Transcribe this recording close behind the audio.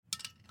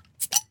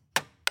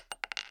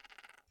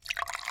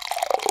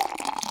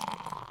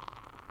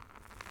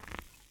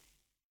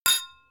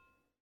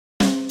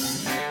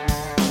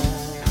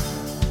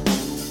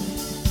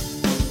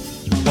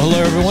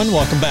everyone.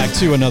 Welcome back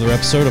to another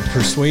episode of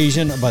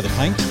Persuasion by the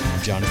Pint.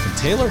 I'm Jonathan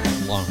Taylor,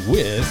 along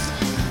with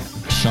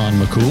Sean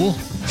McCool.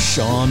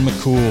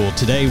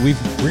 Today, we're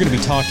going to be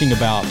talking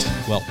about,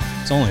 well,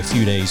 it's only a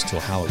few days till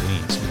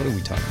Halloween, so what are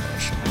we talking about,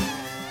 Sean?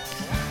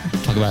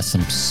 Talk about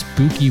some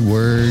spooky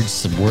words,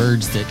 some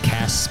words that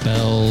cast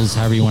spells,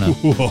 however you want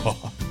to.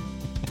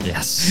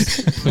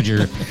 Yes.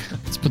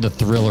 Let's put the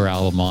Thriller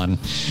album on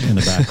in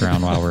the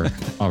background while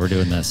we're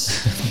doing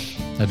this.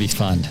 That'd be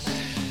fun.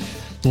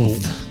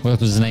 What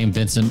was his name?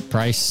 Vincent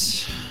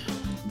Price.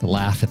 The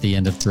laugh at the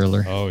end of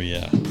Thriller. Oh,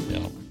 yeah.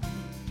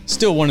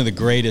 Still one of the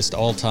greatest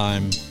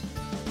all-time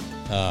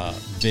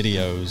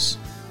videos,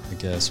 I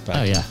guess.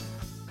 Back,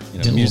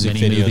 music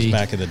videos movie.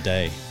 Back in the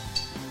day.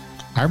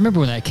 I remember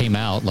when that came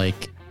out, I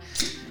think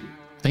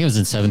it was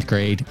in 7th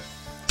grade,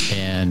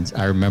 and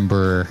I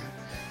remember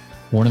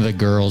one of the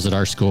girls at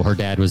our school, her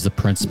dad was the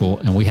principal,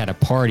 and we had a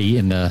party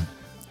in the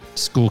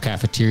school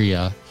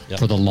cafeteria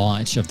for the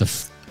launch of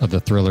the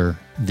Thriller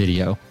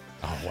video.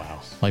 Oh, wow.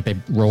 Like they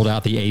rolled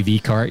out the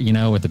AV cart,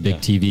 with the big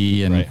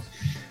TV and,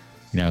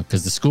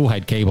 because the school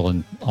had cable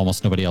and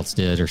almost nobody else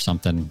did or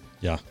something.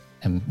 Yeah.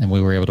 And we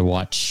were able to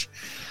watch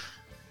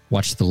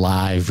the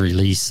live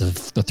release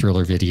of the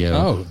Thriller video.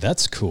 Oh,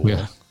 that's cool.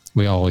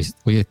 We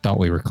thought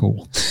we were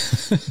cool.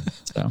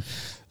 So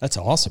that's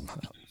awesome.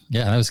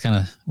 Yeah, that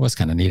was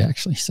kind of neat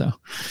actually. So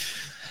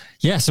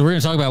yeah, so we're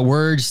going to talk about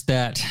words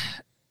that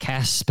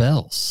cast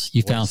spells.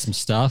 You found some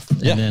stuff,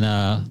 and then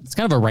it's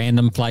kind of a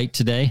random flight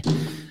today.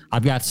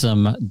 I've got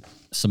some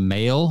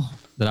mail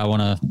that I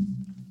want to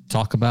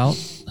talk about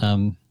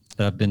that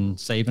I've been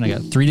saving. I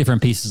got 3 different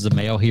pieces of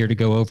mail here to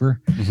go over.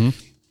 Mm-hmm.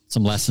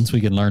 Some lessons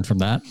we can learn from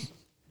that.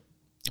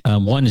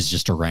 One is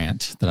just a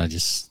rant that I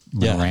just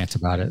rant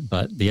about it,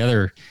 but the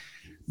other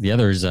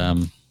is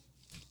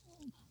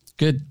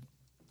good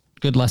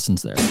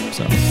lessons there.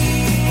 So,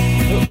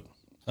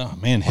 oh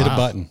man, hit a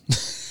button.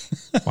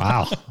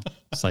 Wow.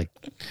 It's like,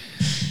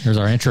 there's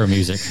our intro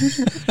music.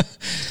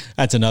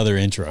 That's another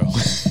intro.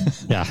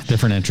 Yeah,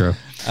 different intro.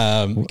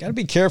 Got to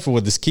be careful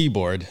with this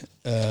keyboard.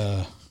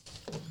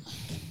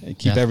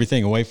 Keep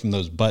everything away from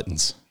those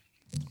buttons.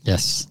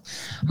 Yes.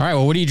 All right.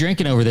 Well, what are you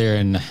drinking over there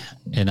in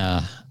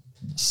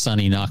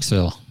sunny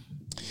Knoxville,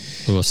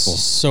 Louisville?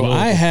 So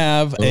I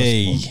have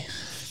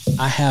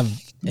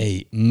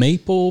a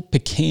maple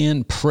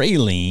pecan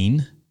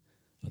praline.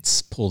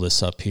 Let's pull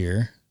this up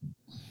here.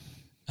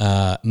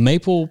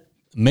 Maple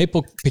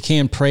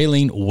pecan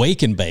praline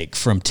wake and bake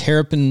from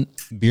Terrapin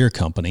Beer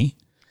Company.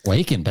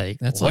 Wake and bake.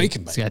 That's wake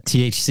and bake. It's got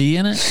THC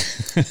in it.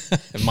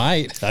 It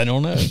might. I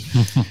don't know.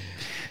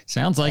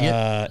 Sounds like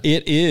it.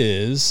 It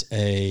is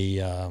it's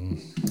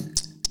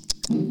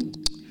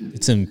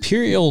an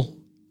Imperial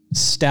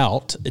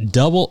Stout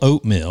double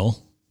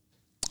oatmeal.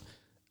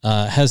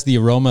 Has the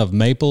aroma of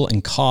maple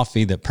and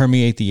coffee that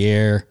permeate the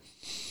air,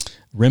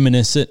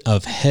 reminiscent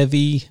of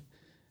heavy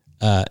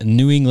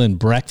New England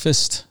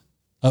breakfast.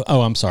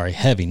 I'm sorry,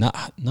 heavy,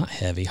 not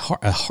heavy,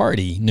 a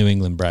hearty New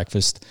England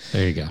breakfast.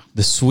 There you go.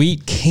 The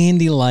sweet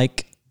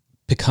candy-like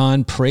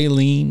pecan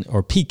praline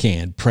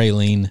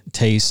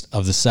taste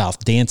of the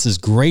South dances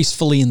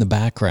gracefully in the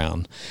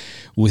background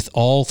with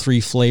all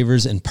 3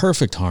 flavors in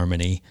perfect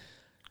harmony.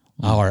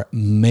 Our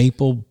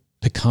maple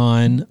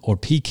pecan, or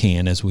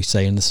pecan as we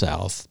say in the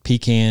South,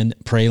 pecan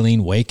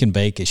praline wake and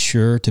bake is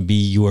sure to be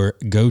your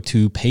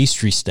go-to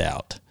pastry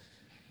stout.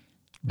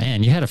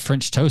 Man, you had a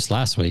French toast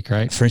last week,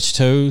 right? French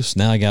toast.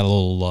 Now I got a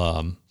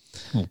little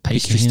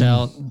pastry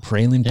stout.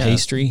 Praline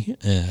pastry.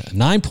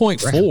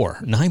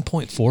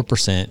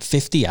 9.4%,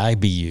 50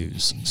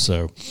 IBUs.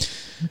 So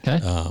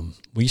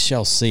we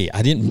shall see.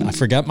 I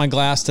forgot my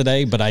glass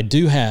today, but I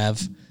do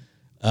have,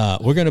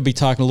 we're going to be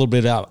talking a little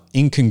bit about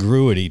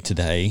incongruity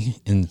today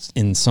in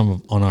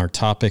some on our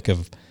topic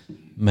of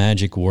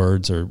magic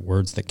words or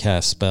words that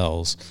cast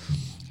spells.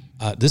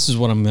 This is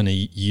what I'm going to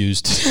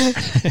use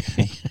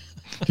today.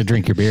 To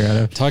drink your beer out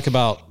of. Talk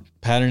about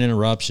pattern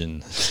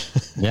interruption.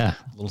 Yeah. A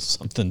little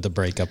something to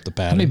break up the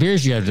pattern. How many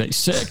beers you have today?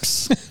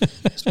 6.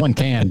 Just one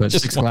can, but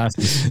just 6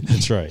 glasses.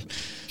 That's right.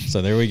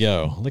 So there we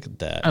go. Look at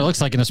that. It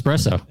looks like an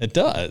espresso. It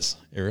does.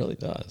 It really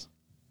does.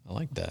 I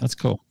like that. That's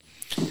cool.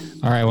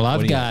 All right. Well,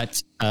 I've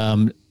got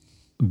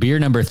beer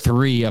number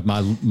 3 of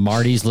my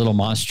Marty's Little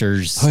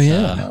Monsters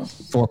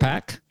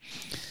 4-pack.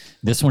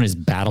 This one is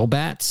Battle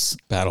Bats.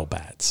 Battle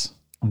Bats.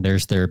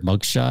 There's their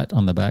mugshot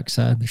on the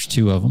backside. There's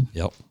 2 of them.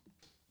 Yep.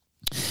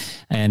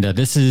 And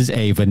this is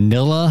a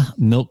vanilla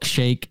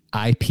milkshake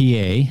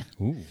IPA.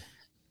 Ooh.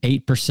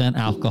 8%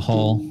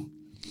 alcohol.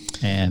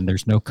 And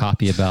there's no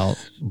copy about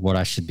what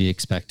I should be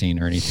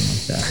expecting or anything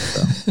like that.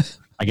 So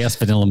I guess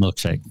vanilla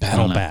milkshake.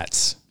 Battle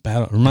Bats.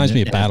 Reminds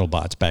me of Battle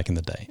Bots back in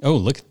the day. Oh,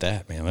 look at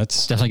that, man.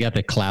 That's definitely got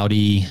the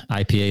cloudy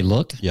IPA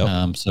look.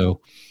 Yep.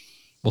 So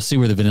we'll see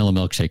where the vanilla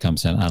milkshake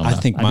comes in. I don't know. I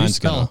think mine's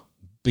going to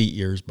beat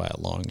yours by a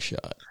long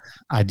shot.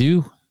 I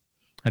do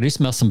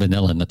smell some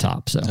vanilla in the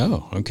top. So.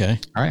 Oh, okay.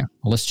 All right.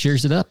 Well, let's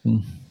cheers it up.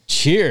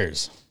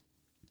 Cheers.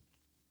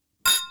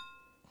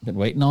 Been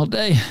waiting all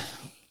day.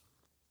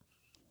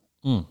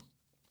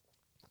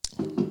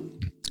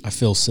 I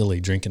feel silly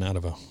drinking out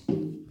of an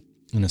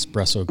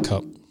espresso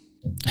cup.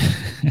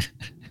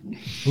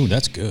 Ooh,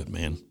 that's good,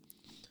 man.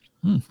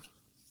 I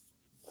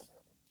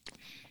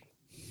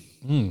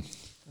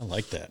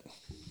like that.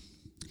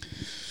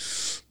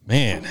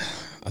 Man,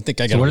 I think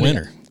I got a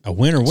winner. A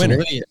winner.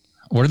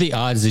 What are the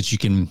odds that you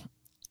can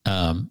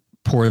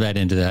pour that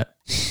into that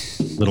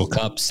little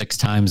cup 6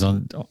 times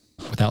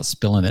without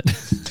spilling it?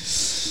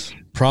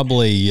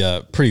 Probably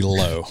pretty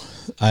low.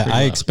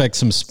 I expect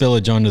some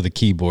spillage onto the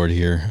keyboard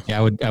here.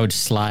 Yeah, I would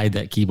slide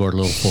that keyboard a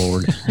little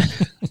forward.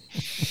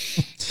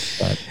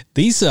 But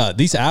these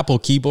Apple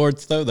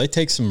keyboards though, they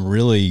take some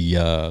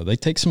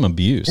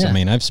abuse. Yeah, I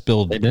mean, I've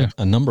spilled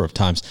a number of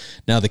times.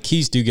 Now the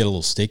keys do get a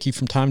little sticky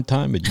from time to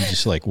time, but you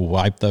just like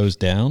wipe those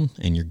down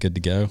and you're good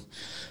to go.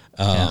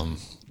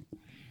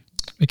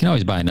 We can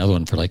always buy another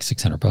one for like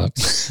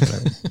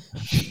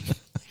 $600.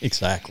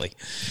 Exactly.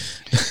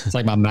 It's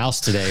like my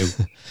mouse today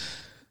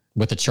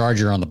with the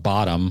charger on the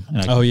bottom.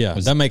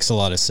 That makes a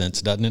lot of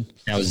sense, doesn't it?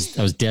 I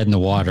was dead in the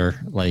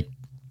water, like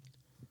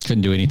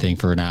couldn't do anything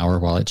for an hour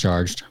while it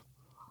charged.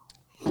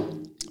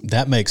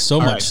 That makes so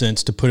much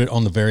sense to put it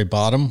on the very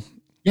bottom.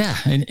 Yeah,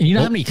 and you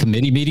know how many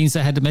committee meetings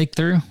I had to make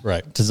through?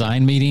 Right.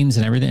 Design meetings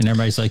and everything, and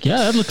everybody's like, "Yeah,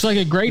 that looks like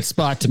a great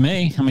spot to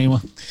me." I mean,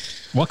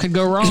 what could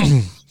go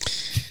wrong?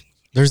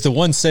 There's the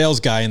one sales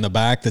guy in the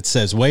back that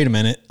says, "Wait a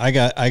minute, I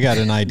got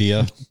an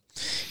idea.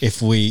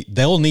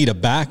 They'll need a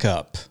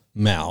backup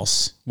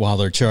mouse while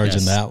they're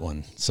charging that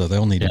one, so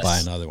they'll need to buy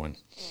another one."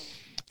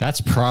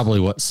 That's probably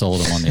what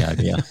sold them on the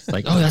idea.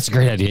 Like, oh, that's a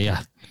great idea.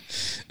 Yeah.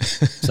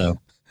 So,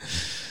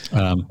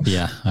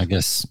 I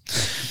guess.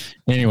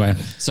 Anyway,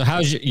 so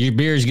how's your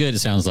beer? Is good. It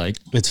sounds like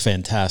it's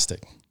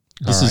fantastic.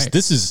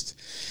 This is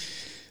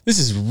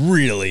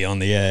really on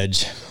the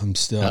edge. I'm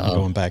still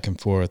going back and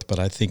forth, but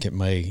I think it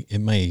may.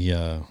 I'm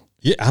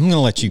going to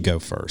let you go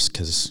first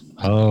because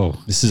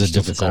this is a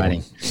difficult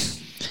one.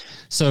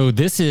 So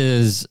this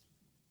is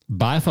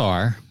by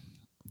far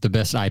the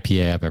best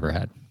IPA I've ever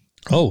had.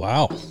 Oh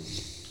wow!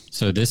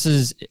 So this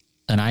is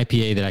an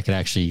IPA that I could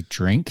actually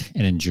drink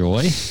and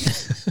enjoy.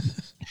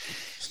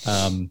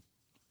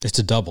 It's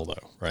a double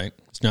though, right?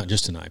 It's not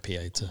just an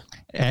IPA. It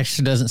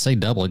actually doesn't say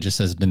double. It just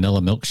says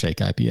vanilla milkshake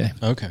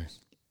IPA. Okay.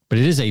 But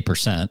it is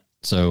 8%.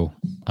 So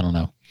I don't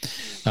know.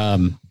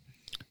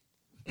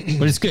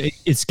 But it's good.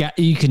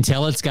 You can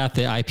tell it's got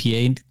the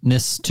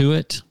IPA-ness to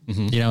it.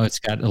 Mm-hmm. You know, it's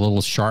got a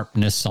little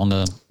sharpness on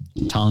the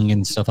tongue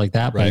and stuff like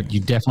that. Right. But you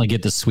definitely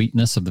get the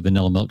sweetness of the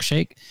vanilla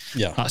milkshake.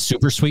 Yeah. Not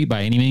super sweet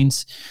by any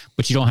means,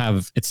 but you don't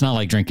have, it's not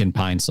like drinking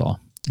Pine Sol.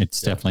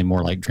 It's definitely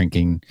more like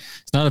drinking,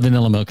 it's not a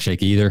vanilla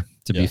milkshake either,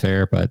 to be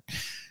fair. But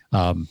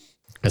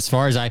as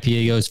far as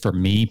IPA goes, for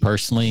me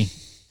personally,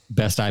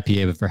 best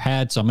IPA I've ever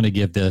had. So I'm going to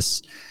give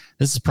this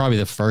is probably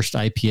the first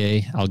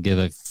IPA I'll give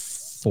a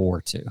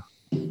 4 to.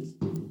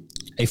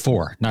 A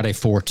 4, not a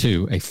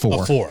 4.2, a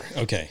 4. A 4.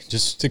 Okay,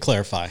 just to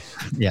clarify.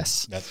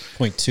 Yes. That's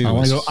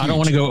 0.2. I don't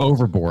want to go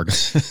overboard.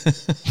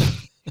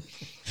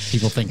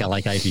 People think I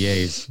like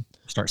IPAs.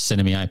 Start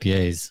sending me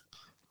IPAs.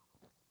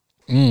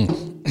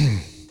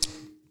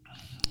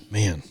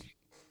 Man.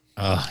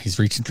 He's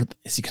reaching for.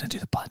 Is he going to do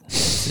the button?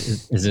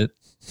 Is it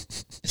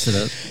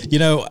a? You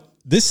know,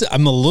 this.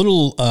 I'm a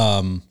little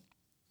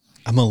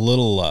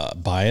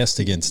biased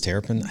against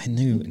Terrapin. I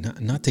knew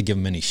not to give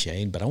him any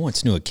shade, but I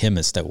once knew a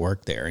chemist that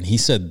worked there, and he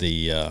said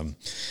you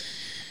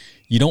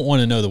don't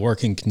want to know the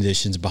working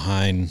conditions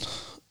behind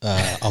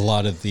a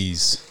lot of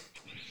these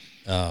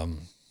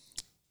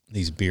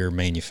beer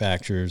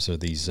manufacturers or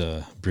these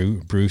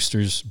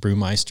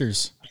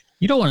brewmeisters.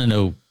 You don't want to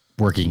know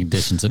working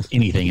conditions of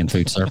anything in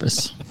food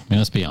service. I mean,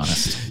 let's be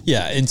honest.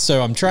 Yeah, and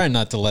so I'm trying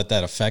not to let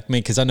that affect me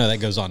because I know that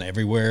goes on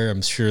everywhere.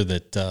 I'm sure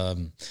that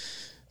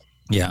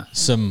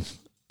some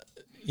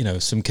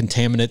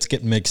contaminants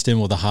get mixed in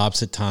with the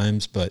hops at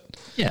times, but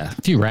a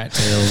few rat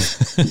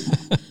tails.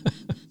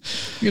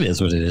 It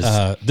is what it is.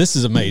 This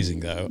is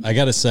amazing, though. I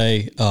got to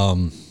say,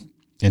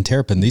 in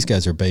Terrapin, these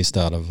guys are based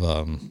out of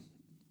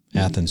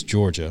Athens,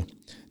 Georgia.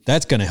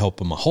 That's going to help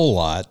them a whole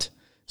lot.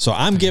 So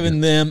I'm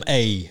giving them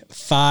a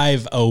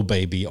 5-0,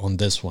 baby, on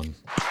this one.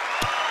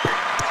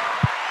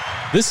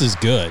 This is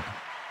good.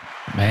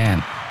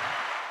 Man.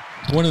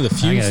 One of the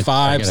few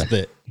fives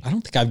that I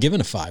don't think I've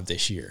given a 5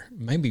 this year.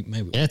 Maybe.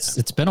 Yeah,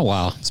 it's been a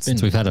while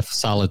since we've had a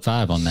solid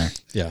 5 on there.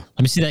 Yeah.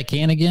 Let me see that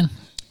can again.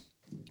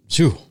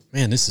 Phew,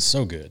 man, this is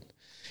so good.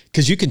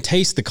 Because you can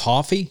taste the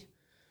coffee.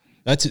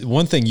 That's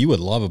one thing you would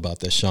love about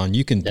this, Sean.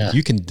 You can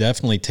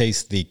definitely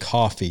taste the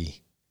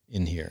coffee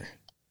in here.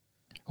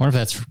 I wonder if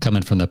that's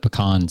coming from the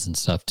pecans and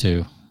stuff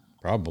too.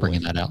 Probably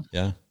bringing that out.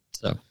 Yeah.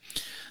 So,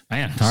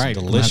 man, all right,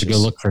 delicious.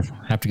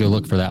 Have to go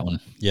look for that one.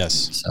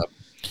 Yes.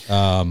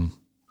 So,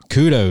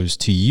 kudos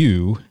to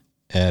you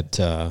at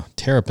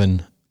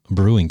Terrapin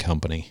Brewing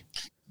Company.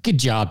 Good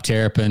job,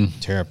 Terrapin.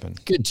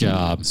 Good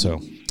job.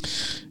 So,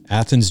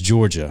 Athens,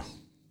 Georgia,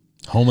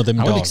 home of them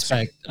dogs.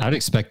 I'd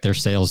expect their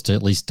sales to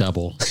at least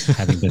double,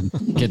 having been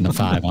getting a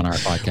 5 on our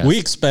podcast. We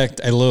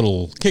expect a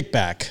little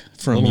kickback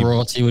from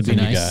royalty would be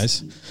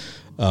nice, you guys.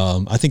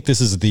 I think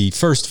this is the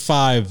first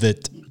 5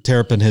 that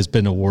Terrapin has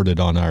been awarded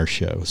on our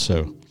show.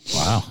 So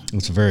wow,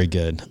 it's very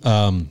good.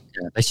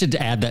 They should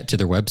add that to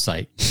their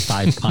website.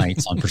 5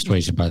 pints on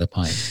Persuasion by the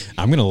pint.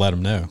 I'm going to let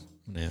them know.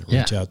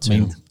 Reach out to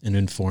them and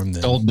inform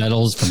them. Gold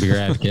medals from Beer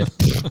Advocate.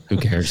 Who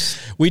cares?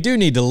 We do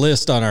need to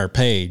list on our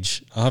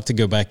page. I'll have to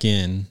go back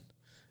in.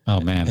 Oh,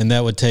 man. And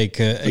that would take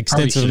an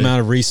extensive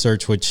amount of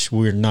research, which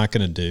we're not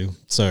going to do.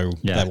 So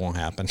that won't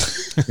happen.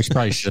 We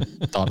probably should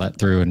have thought that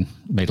through and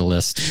made a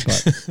list.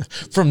 But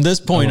from this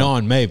point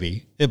on,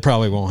 maybe. It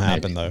probably won't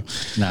happen, though.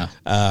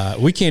 No.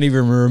 We can't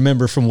even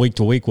remember from week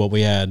to week what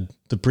we had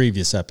the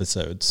previous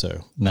episode.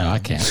 So no, I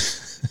can't.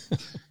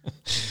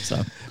 So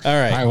all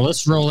right. Well,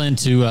 let's roll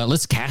into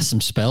let's cast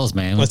some spells,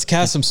 man. Let's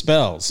cast some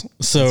spells.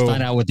 So let's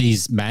find out what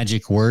these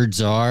magic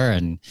words are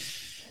and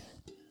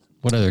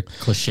what other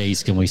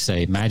cliches can we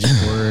say? Magic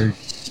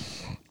words.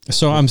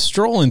 So I'm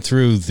strolling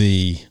through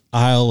the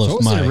aisle of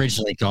what was it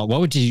originally called?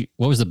 What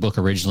was the book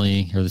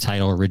originally, or the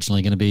title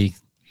originally going to be?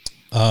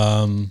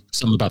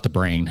 Something about the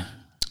brain.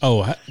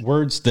 Oh,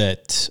 words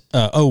that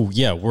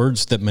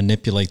words that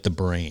manipulate the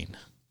brain.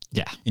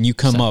 Yeah. And you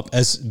come up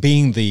as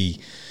being the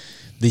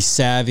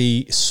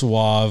savvy,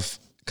 suave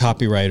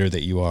copywriter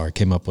that you are,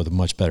 came up with a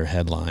much better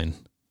headline.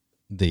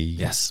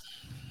 Cast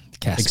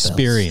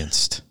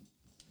experienced. Spells.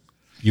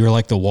 You were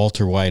like the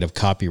Walter White of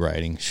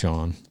copywriting,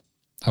 Sean.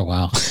 Oh,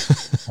 wow.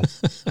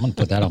 I'm going to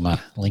put that on my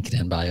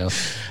LinkedIn bio.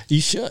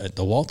 You should.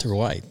 The Walter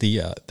White,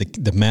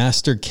 the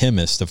master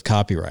chemist of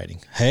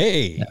copywriting.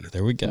 Hey,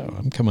 there we go.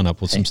 I'm coming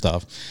up with some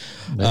stuff.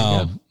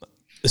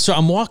 So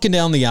I'm walking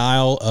down the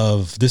aisle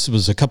of, this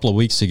was a couple of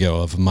weeks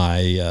ago, of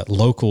my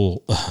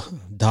local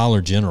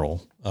Dollar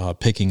General,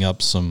 picking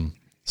up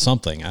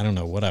something. I don't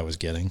know what I was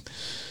getting.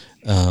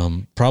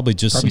 Probably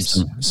just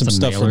some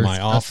stuff from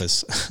my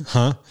office.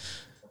 Huh?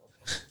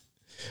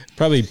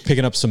 Probably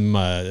picking up some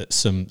of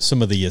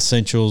the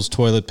essentials,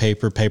 toilet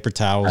paper, paper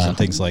towels, and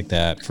things like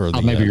that.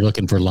 Maybe you're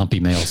looking for lumpy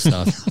mail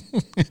stuff.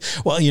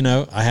 Well,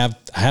 I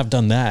have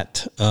done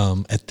that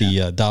at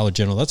the Dollar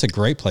General. That's a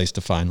great place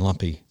to find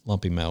lumpy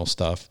mail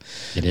stuff.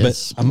 It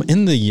is. But I'm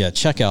in the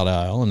checkout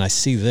aisle and I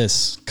see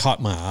this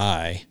caught my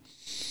eye.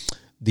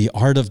 The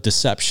Art of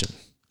Deception.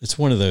 It's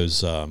one of those.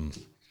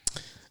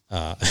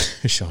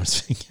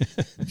 Sean's thinking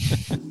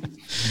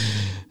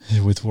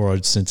with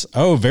words since.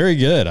 Oh, very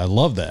good. I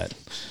love that.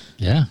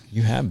 Yeah,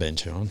 you have been,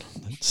 Sean.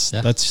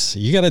 That's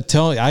you got to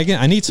tell.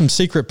 I need some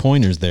secret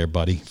pointers there,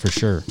 buddy, for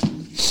sure.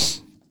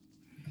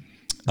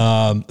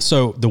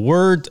 So the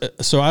word.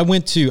 So I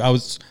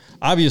was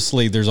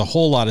obviously there's a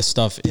whole lot of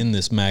stuff in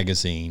this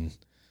magazine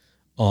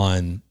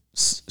on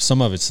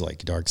some of it's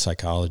like dark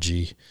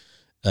psychology,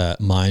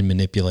 mind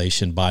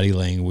manipulation, body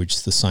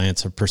language, the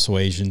science of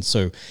persuasion.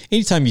 So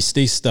anytime you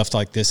see stuff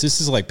like this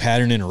is like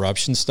pattern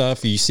interruption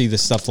stuff. You see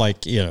this stuff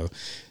like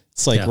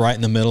it's like right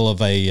in the middle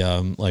of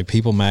a like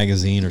People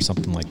magazine or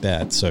something like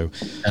that. So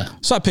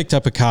I picked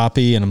up a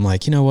copy and I'm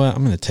like, you know what?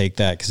 I'm going to take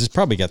that because it's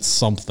probably got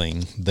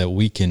something that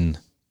we can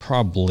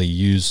probably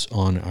use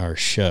on our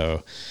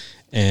show.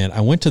 And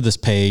I went to this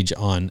page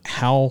on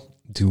how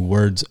do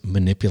words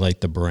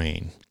manipulate the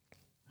brain.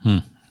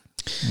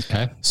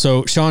 Okay.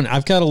 So Sean,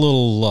 I've got a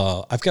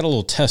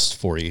little test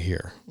for you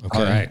here. Okay.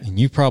 All right. And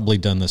you've probably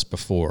done this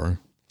before.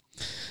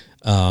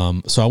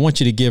 So I want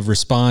you to give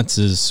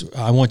responses.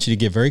 I want you to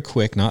give very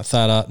quick, not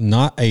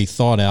a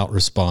thought out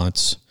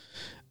response,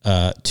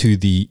 to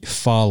the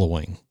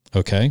following.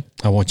 Okay.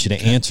 I want you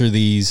to answer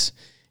these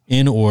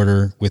in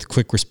order with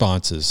quick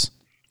responses.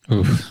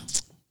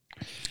 Oof.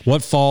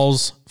 What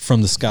falls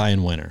from the sky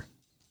in winter?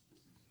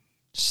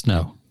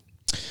 Snow.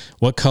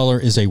 What color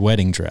is a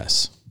wedding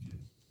dress?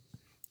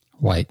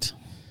 White.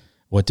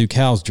 What do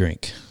cows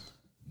drink?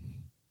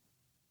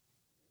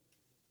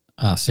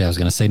 I was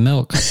going to say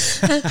milk. But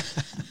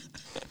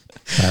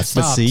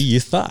see, you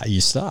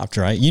stopped,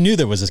 right? You knew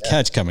there was a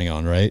catch coming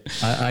on, right?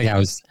 I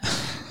was,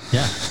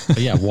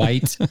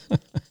 white.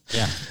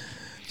 Yeah.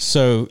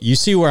 So you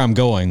see where I'm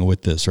going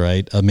with this,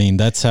 right? I mean,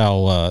 that's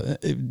how,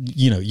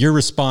 your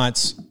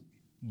response,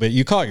 but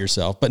you caught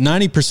yourself, but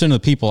 90% of the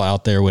people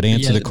out there would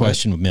answer the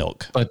question with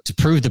milk. But to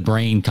prove the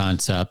brain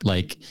concept,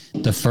 like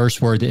the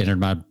first word that entered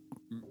my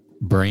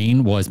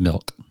brain was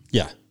milk.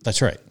 Yeah,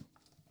 that's right.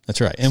 That's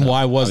right. And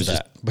why was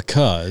that?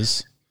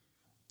 Because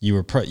you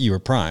were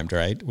primed,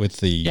 right? With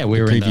the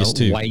we were previous in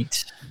the two.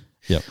 white.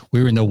 Yep.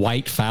 We were in the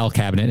white file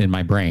cabinet in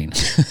my brain.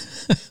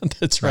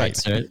 That's right.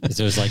 So it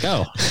was like,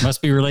 it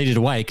must be related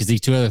to white because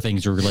these two other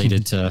things are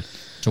related to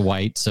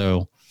white.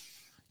 So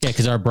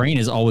because our brain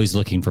is always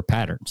looking for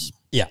patterns.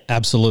 Yeah,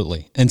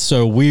 absolutely. And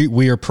so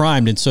we are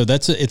primed. And so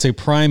it's a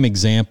prime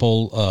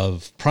example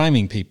of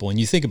priming people. And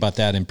you think about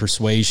that in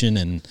persuasion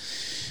and,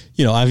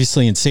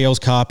 obviously in sales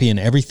copy and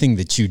everything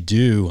that you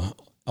do,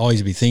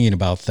 always be thinking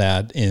about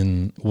that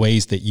in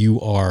ways that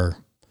you are,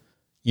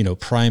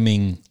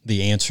 priming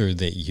the answer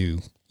that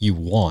you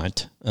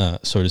want,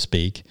 so to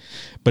speak.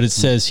 But it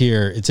says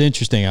here, it's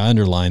interesting. I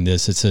underlined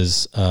this. It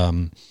says,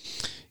 about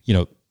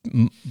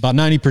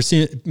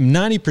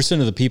 90%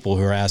 of the people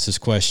who are asked this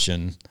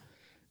question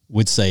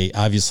would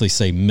obviously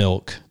say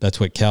milk. That's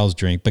what cows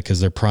drink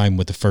because they're primed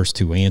with the first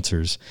two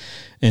answers.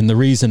 And the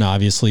reason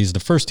obviously is the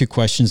first two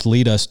questions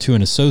lead us to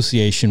an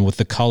association with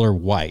the color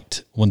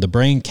white. When the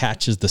brain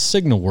catches the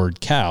signal word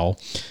cow,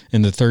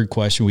 in the third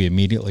question, we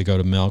immediately go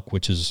to milk,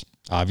 which is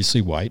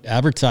obviously white.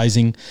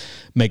 Advertising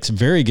makes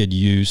very good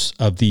use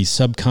of these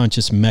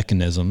subconscious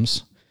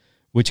mechanisms,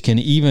 which can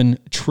even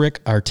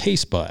trick our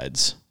taste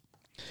buds.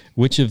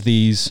 Which of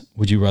these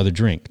would you rather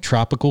drink?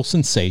 Tropical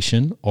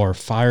sensation or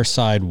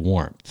fireside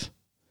warmth?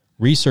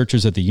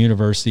 Researchers at the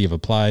University of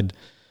Applied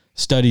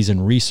Studies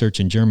and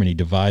Research in Germany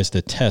devised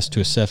a test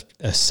to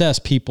assess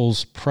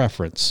people's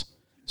preference.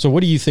 So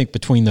what do you think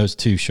between those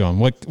two, Sean?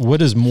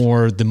 What is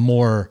the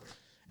more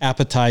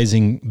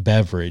appetizing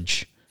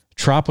beverage?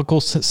 Tropical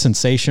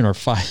sensation or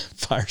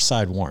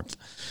fireside warmth?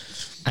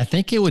 I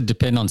think it would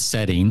depend on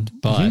setting,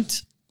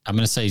 but I'm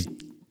going to say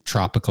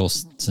tropical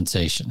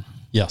sensation.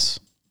 Yes.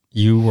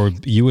 You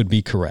would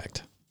be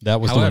correct. That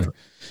was the one.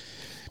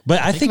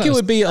 But I think it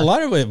would be, a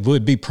lot of it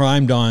would be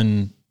primed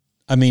on,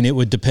 I mean, it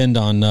would depend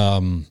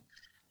on.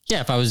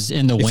 If I was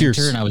in the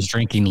winter and I was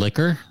drinking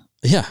liquor.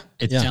 Yeah.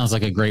 It sounds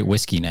like a great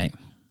whiskey name.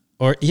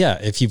 Or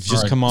if you've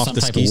just come off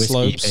the ski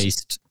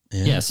slopes.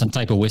 Some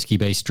type of whiskey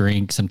based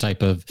drink, some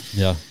type of,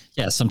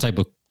 some type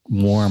of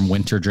warm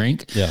winter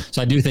drink. Yeah.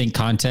 So I do think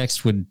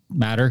context would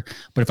matter,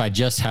 but if I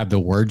just have the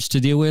words to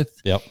deal with,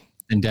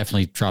 then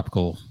definitely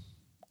tropical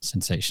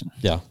sensation.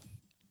 Yeah.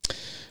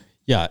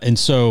 Yeah. And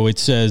so it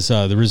says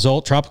the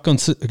result,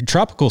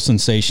 tropical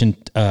sensation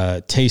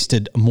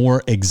tasted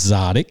more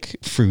exotic,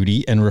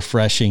 fruity, and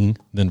refreshing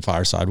than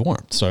fireside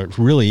warmth. So it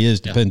really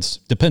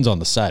depends on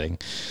the setting.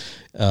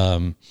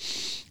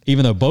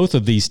 Even though both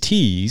of these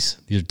teas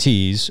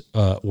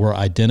were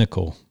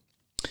identical.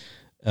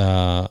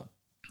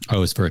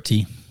 It's for a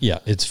tea? Yeah,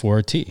 it's for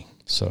a tea.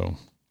 So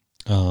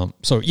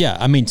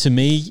I mean, to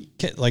me,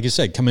 like I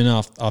said, coming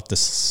off the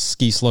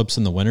ski slopes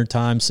in the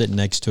wintertime, sitting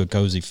next to a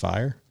cozy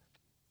fire,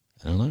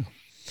 I don't know.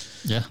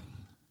 Yeah.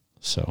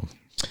 So,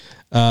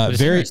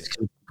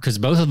 because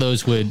both of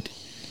those would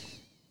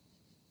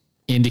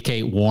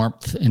indicate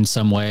warmth in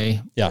some way.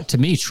 Yeah. To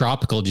me,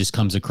 tropical just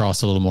comes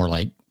across a little more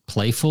like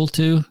playful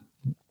too.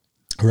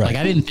 Right. Like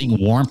I didn't think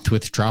warmth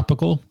with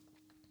tropical.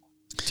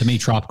 To me,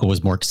 tropical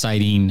was more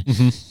exciting,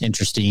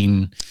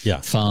 interesting,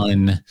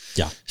 fun,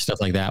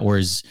 stuff like that.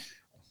 Whereas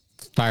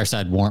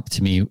fireside warmth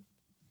to me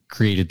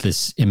created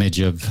this image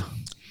of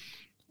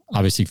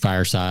obviously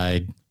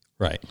fireside,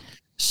 right?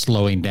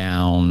 Slowing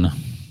down,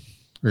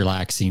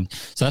 relaxing.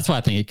 So that's why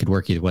I think it could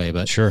work either way.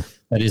 But sure,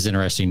 that is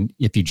interesting.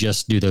 If you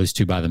just do those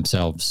two by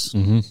themselves,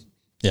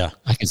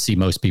 I could see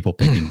most people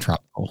picking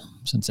tropical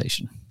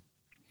sensation.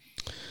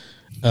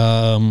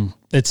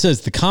 It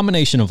says the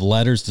combination of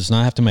letters does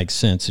not have to make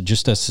sense. It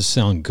just has to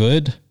sound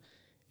good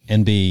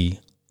and be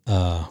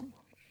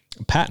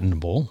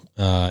patentable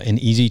and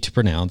easy to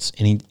pronounce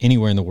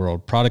anywhere in the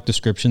world. Product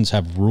descriptions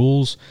have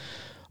rules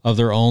of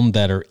their own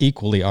that are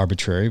equally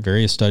arbitrary.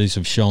 Various studies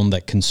have shown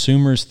that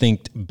consumers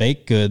think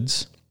baked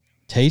goods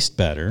taste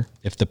better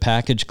if the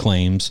package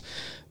claims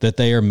that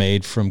they are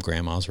made from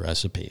grandma's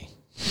recipe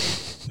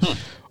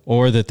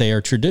or that they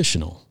are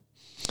traditional.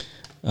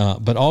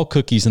 But all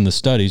cookies in the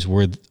studies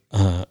were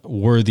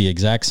the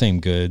exact same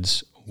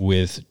goods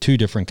with two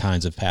different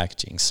kinds of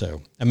packaging.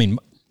 So, I mean,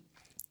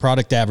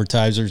 product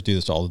advertisers do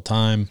this all the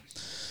time.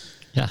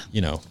 Yeah,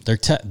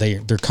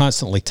 they're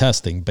constantly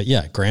testing. But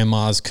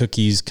grandma's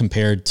cookies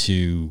compared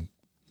to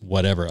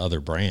whatever other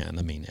brand.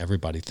 I mean,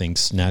 everybody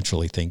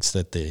naturally thinks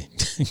that the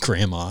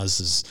grandma's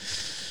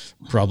is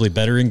probably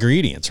better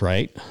ingredients,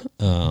 right?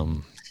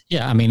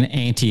 I mean,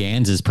 Auntie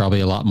Anne's is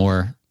probably a lot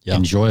more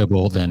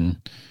enjoyable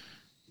than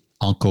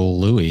Uncle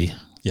Louie.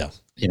 Yeah.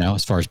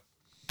 As far as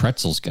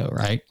pretzels go,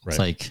 right? It's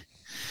like,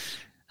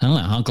 I don't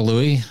know, Uncle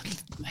Louie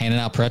handing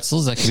out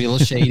pretzels. That could be a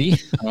little shady.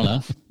 I don't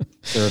know.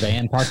 Is there a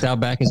van parked out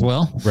back as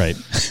well? Right.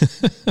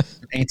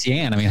 Auntie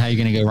Anne. I mean, how are you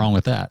going to go wrong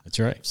with that? That's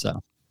right. So,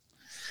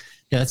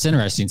 that's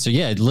interesting. So,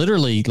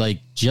 literally like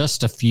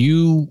just a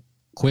few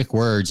quick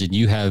words and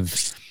you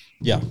have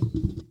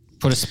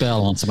put a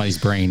spell on somebody's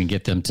brain and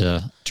get them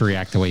to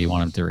react the way you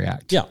want them to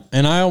react. Yeah.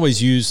 And I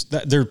always use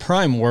that. They're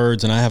prime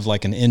words, and I have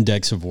like an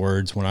index of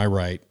words when I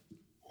write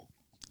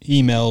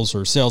emails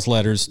or sales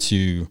letters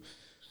to,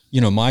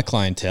 my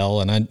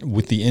clientele and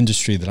with the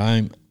industry that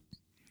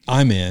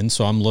I'm in.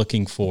 So I'm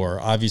looking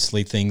for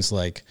obviously things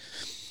like,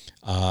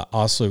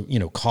 also,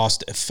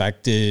 cost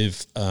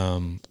effective,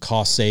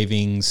 cost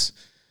savings.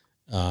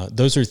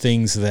 Those are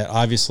things that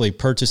obviously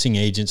purchasing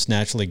agents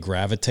naturally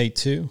gravitate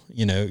to.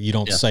 You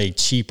don't say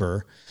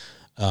cheaper.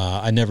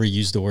 I never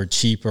use the word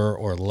cheaper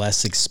or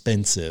less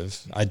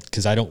expensive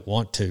because I don't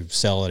want to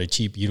sell at a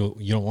cheap. You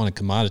don't want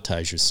to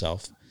commoditize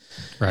yourself.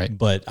 Right.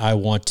 But I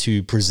want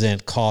to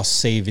present cost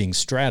saving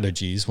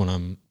strategies when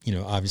I'm,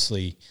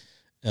 obviously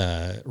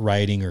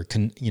writing or,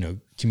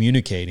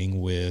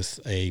 communicating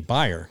with a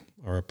buyer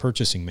or a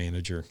purchasing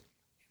manager.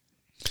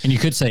 And you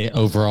could say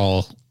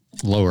overall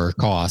lower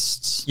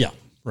costs. Yeah.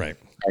 Right.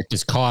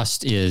 Because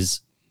cost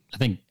is,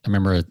 I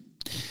remember a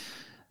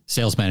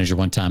sales manager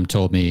one time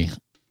told me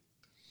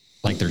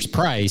like there's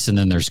price and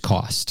then there's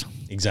cost.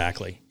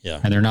 Exactly. Yeah.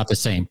 And they're not the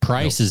same.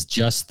 Price is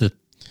just the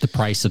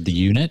price of the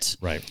unit.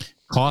 Right.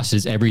 Cost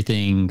is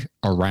everything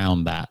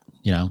around that,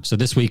 So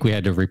this week we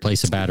had to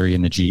replace a battery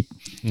in the Jeep.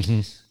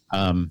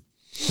 Mm-hmm.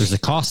 There's the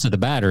cost of the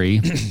battery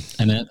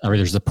or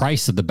there's the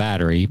price of the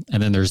battery.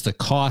 And then there's the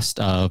cost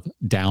of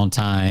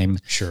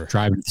downtime,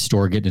 driving to the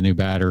store, getting a new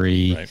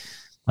battery,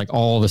 like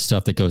all the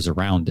stuff that goes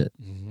around it.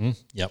 Mm-hmm.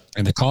 Yep.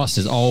 And the cost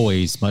is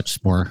always much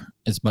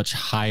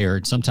higher,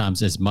 and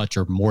sometimes as much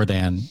or more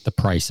than the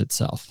price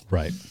itself.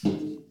 Right.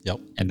 Yep.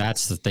 And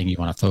that's the thing you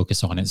want to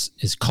focus on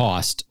is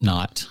cost,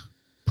 not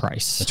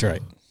price. That's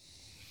right.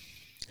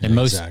 And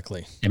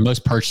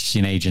most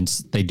purchasing agents,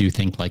 they do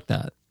think like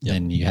that. Yep.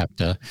 And you have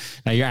to,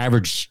 now your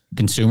average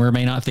consumer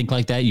may not think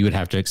like that. You would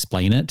have to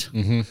explain it.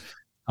 Mm-hmm.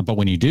 But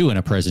when you do in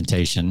a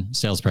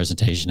sales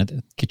presentation at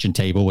the kitchen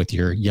table with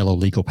your yellow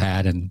legal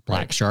pad and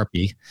black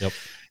Sharpie,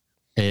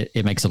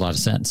 it makes a lot of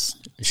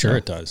sense. Sure,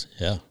 it does.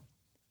 Yeah.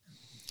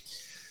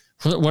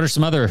 What are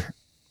some other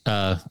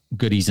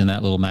goodies in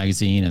that little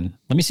magazine? And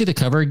let me see the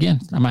cover again.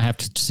 I might have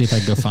to see if I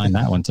can go find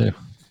that one too.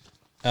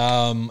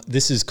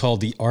 This is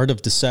called The Art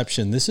of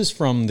Deception. This is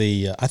from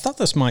I thought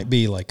this might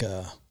be like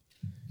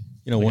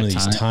one of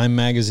these Time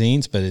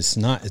magazines, but it's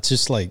not. It's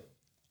just like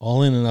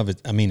all in and of it.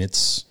 I mean,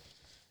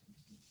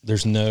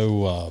 there's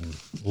no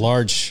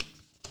large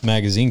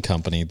magazine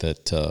company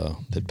that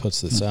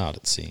puts this out,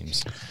 it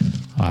seems.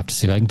 I'll have to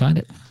see if I can find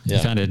it. Yeah.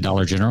 You found it at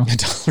Dollar General?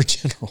 Dollar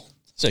General.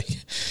 So,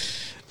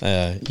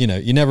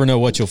 you never know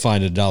what you'll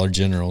find at Dollar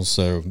General.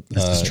 So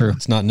that's true.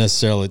 It's not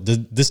necessarily,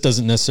 this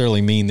doesn't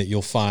necessarily mean that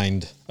you'll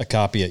find a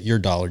copy at your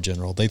Dollar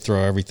General. They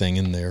throw everything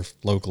in there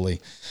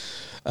locally.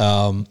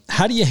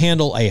 How do you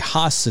handle a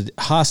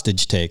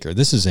hostage taker?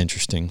 This is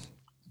interesting.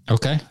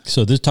 Okay.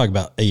 So this talk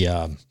about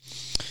from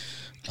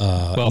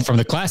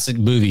the classic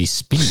movie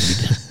Speed,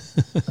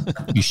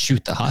 you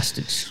shoot the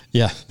hostage.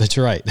 Yeah, that's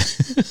right.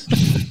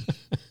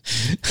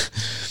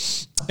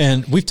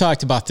 And we've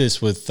talked about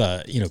this with,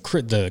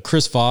 the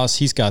Chris Voss.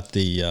 He's got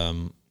he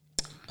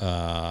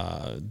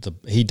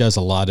does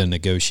a lot of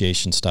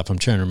negotiation stuff. I'm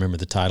trying to remember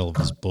the title of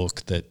his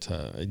book that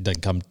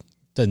doesn't come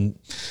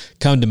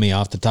to me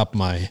off the top of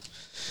my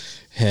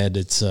head.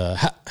 It's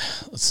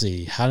let's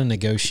see, How to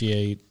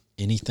Negotiate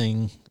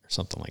Anything or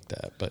something like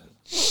that. But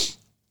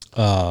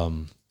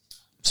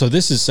so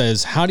this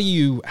says, how do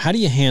you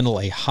handle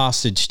a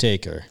hostage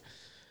taker?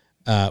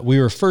 We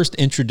were first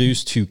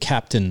introduced to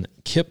Captain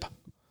Kip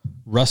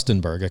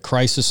Rustenberg, a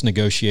crisis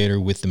negotiator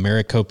with the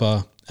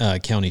Maricopa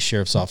County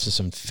Sheriff's Office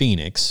in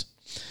Phoenix,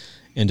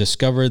 and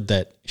discovered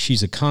that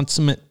she's a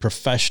consummate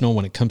professional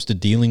when it comes to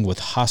dealing with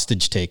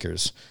hostage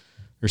takers.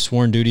 Her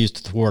sworn duty is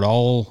to thwart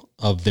all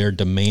of their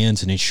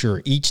demands and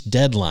ensure each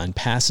deadline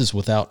passes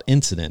without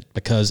incident,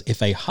 because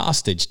if a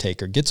hostage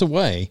taker gets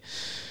away,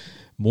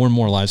 more and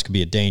more lives could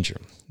be in danger.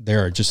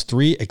 There are just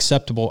 3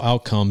 acceptable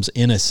outcomes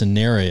in a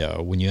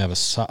scenario when you have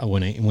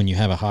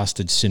a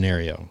hostage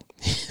scenario.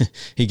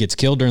 He gets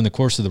killed during the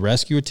course of the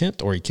rescue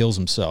attempt, or he kills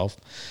himself.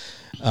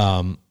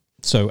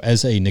 So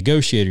as a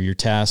negotiator, your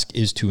task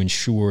is to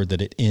ensure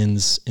that it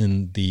ends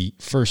in the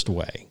first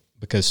way,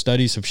 because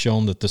studies have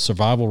shown that the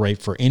survival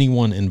rate for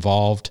anyone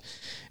involved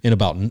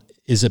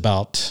is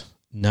about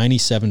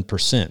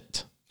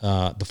 97%.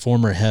 The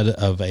former head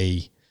of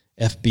a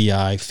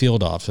FBI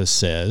field office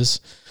says,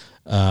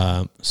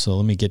 so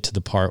let me get to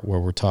the part where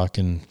we're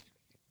talking.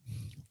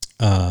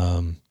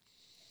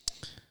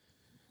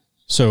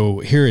 So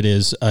here it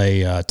is,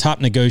 a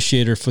top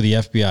negotiator for the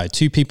FBI.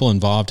 2 people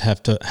involved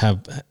have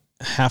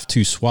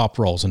to swap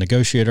roles. A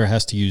negotiator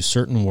has to use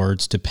certain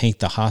words to paint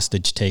the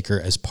hostage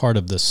taker as part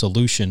of the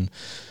solution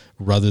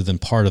rather than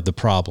part of the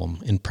problem.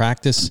 In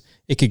practice,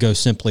 it could go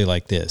simply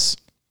like this.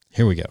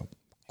 Here we go.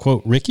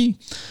 Quote, Ricky,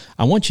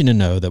 I want you to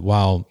know that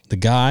while the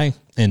guy,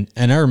 and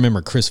I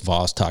remember Chris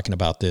Voss talking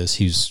about this,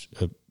 he's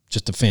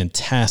just a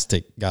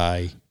fantastic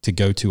guy to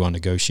go to on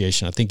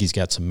negotiation. I think he's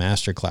got some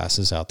master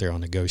classes out there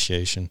on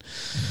negotiation.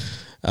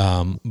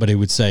 But he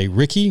would say,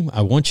 Ricky,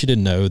 I want you to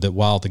know that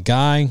while the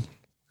guy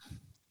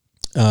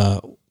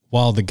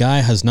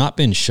has not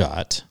been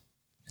shot,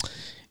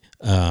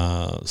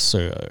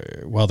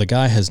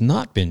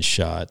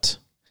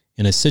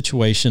 in a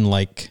situation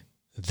like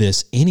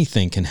this,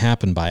 anything can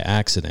happen by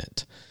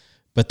accident.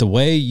 But the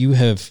way you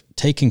have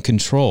taken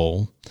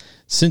control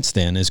since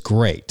then is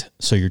great.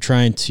 So you're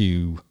trying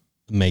to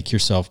make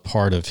yourself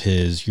part of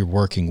you're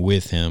working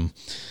with him.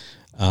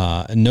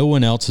 And no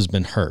one else has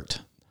been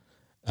hurt.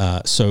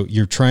 So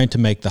you're trying to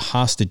make the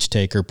hostage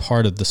taker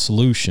part of the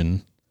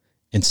solution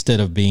instead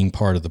of being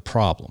part of the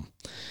problem.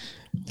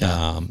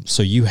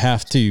 So you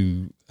have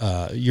to,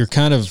 you're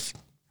kind of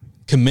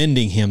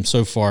commending him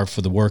so far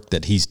for the work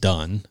that he's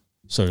done,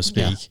 so to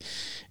speak. Yeah.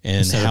 And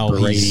instead how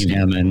he's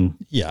him and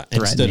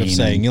instead of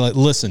saying,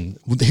 listen,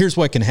 here's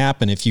what can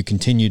happen if you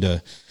continue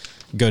to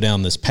go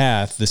down this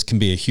path. This can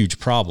be a huge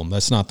problem.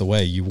 That's not the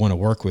way. You want to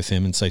work with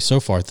him and say,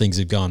 so far things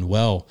have gone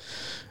well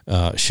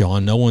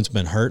Sean. No one's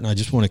been hurt, and I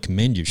just want to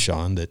commend you,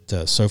 Sean,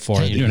 that so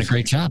far you're doing a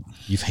great job.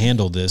 You've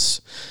handled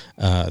this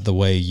the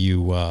way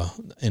you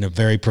in a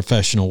very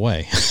professional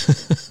way.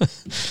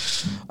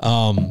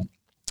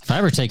 If I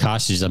ever take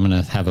hostages, I'm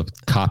going to have a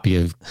copy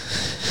of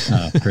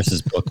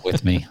Chris's book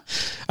with me.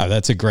 Oh,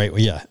 that's a great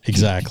one. Yeah,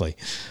 exactly.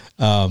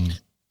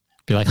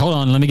 Be like, hold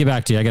on, let me get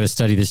back to you. I got to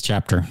study this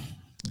chapter.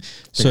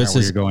 So it says,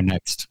 where you're going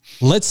next.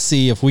 Let's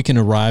see if we can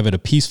arrive at a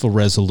peaceful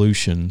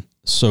resolution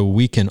so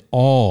we can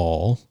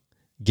all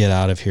get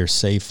out of here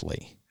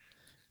safely.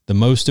 The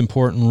most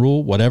important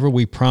rule, whatever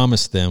we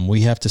promise them,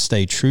 we have to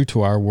stay true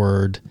to our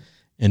word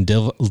and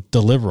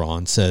deliver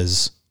on,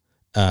 says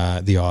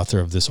the author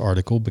of this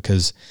article,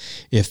 because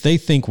if they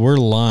think we're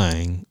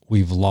lying,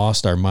 we've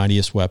lost our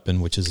mightiest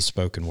weapon, which is a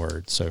spoken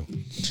word. So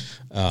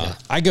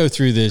I go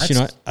through this,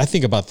 I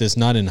think about this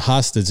not in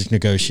hostage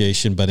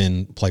negotiation, but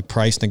in like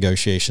price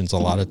negotiations a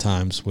lot of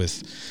times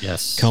with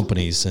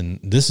companies. And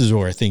this is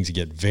where things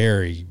get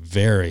very,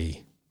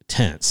 very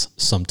tense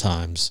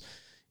sometimes.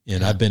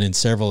 And I've been in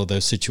several of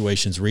those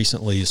situations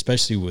recently,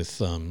 especially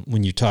with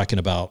when you're talking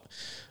about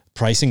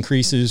price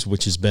increases,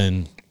 which has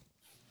been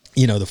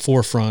the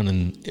forefront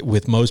and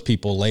with most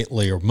people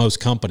lately, or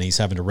most companies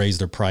having to raise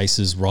their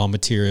prices, raw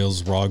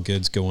materials, raw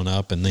goods going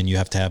up. And then you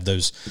have to have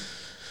those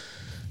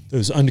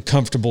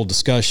uncomfortable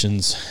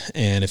discussions.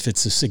 And if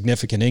it's a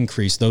significant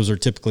increase, those are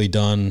typically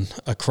done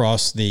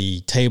across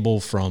the table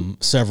from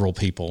several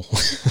people.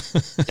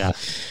 Yeah.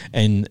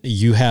 And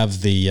you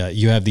have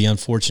the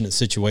unfortunate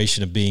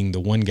situation of being the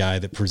one guy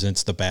that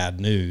presents the bad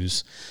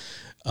news.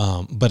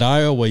 But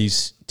I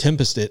always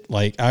tempest it.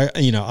 Like I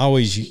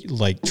always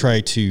like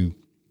try to,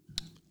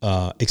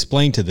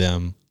 explain to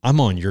them, I'm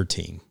on your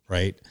team,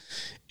 right?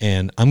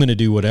 And I'm going to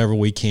do whatever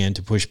we can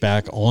to push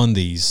back on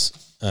these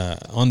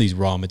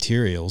raw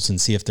materials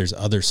and see if there's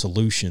other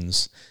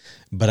solutions.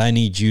 But I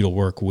need you to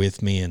work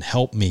with me and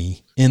help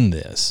me in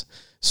this.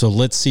 So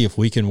let's see if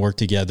we can work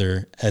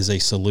together as a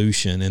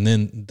solution. And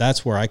then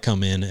that's where I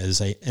come in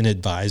as an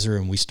advisor,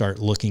 and we start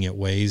looking at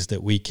ways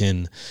that we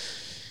can,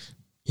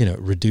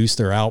 reduce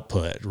their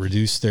output,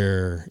 reduce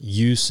their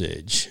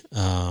usage.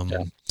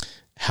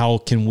 How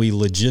can we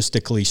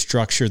logistically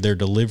structure their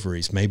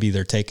deliveries? Maybe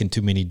they're taking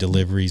too many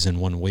deliveries in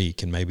 1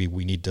 week, and maybe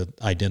we need to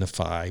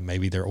identify,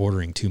 maybe they're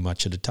ordering too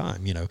much at a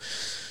time,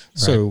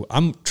 So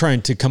I'm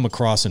trying to come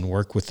across and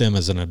work with them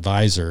as an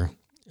advisor.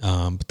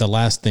 But the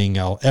last thing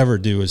I'll ever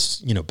do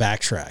is,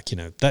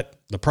 backtrack, that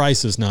the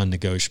price is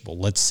non-negotiable.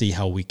 Let's see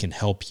how we can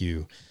help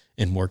you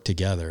and work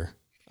together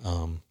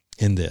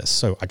in this.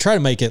 So I try to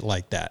make it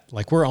like that.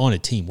 Like we're on a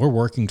team. We're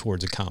working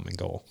towards a common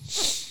goal.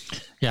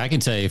 Yeah, I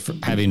can tell you,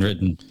 having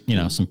written,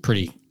 some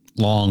pretty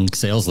long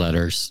sales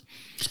letters,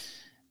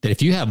 that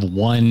if you have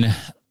one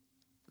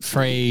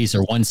phrase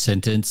or one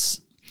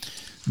sentence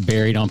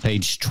buried on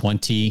page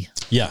 20,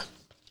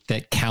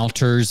 that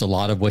counters a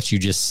lot of what you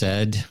just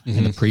said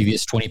in the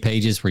previous 20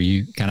 pages, where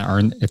you kind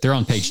of if they're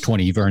on page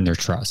 20, you've earned their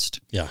trust.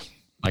 Yeah.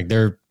 Like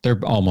they're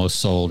almost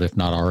sold, if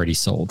not already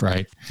sold,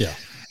 right? Yeah.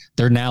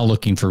 They're now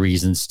looking for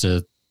reasons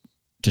to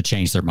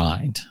change their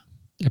mind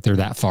if they're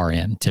that far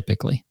in,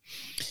 typically.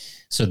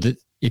 So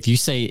if you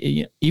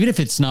say, even if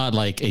it's not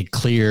like a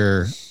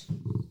clear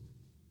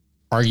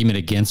argument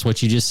against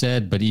what you just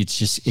said, but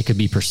it could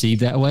be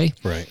perceived that way.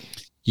 Right.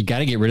 You got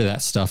to get rid of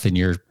that stuff in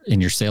your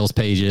sales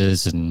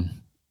pages and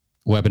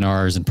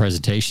webinars and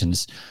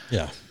presentations.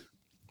 Yeah.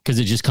 Because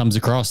it just comes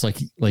across like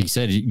you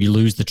said, you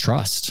lose the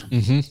trust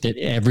that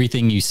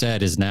everything you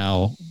said is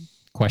now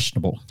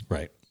questionable.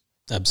 Right.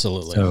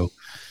 Absolutely. So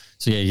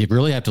yeah, you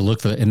really have to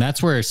look for that. And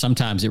that's where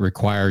sometimes it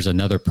requires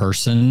another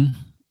person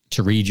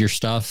to read your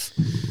stuff.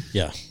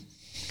 Yeah.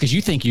 Because you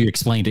think you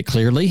explained it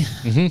clearly,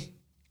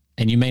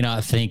 and you may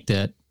not think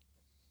that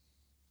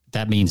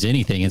means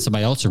anything. And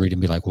somebody else will read it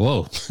and be like,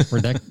 whoa,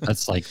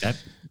 that's like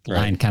that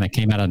line kind of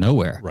came out of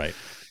nowhere. Right.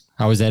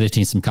 I was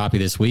editing some copy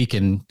this week,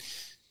 and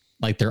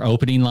like their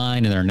opening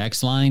line and their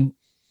next line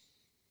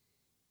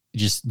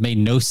just made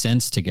no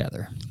sense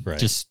together. Right.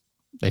 Just,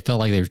 they felt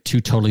like they were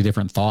two totally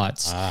different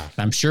thoughts.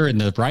 I'm sure in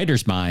the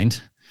writer's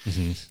mind,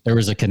 there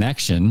was a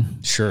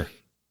connection. Sure.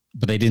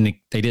 But they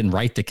didn't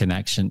write the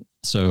connection.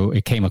 So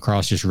it came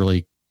across just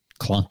really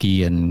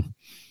clunky and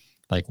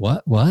like,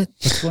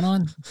 what's going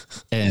on?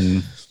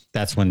 And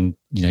that's when,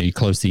 you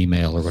close the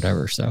email or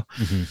whatever. So,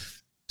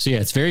 so yeah,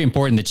 it's very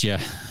important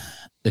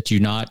that you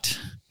not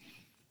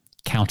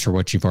counter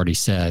what you've already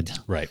said.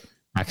 Right.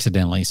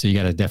 Accidentally. So you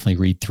got to definitely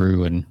read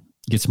through and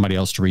get somebody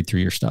else to read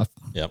through your stuff.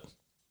 Yep.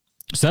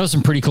 So that was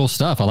some pretty cool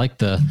stuff. I like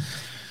the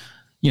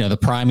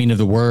priming of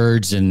the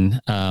words,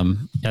 and I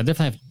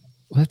definitely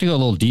we'll have to go a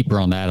little deeper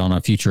on that on a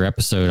future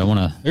episode.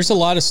 There's a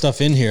lot of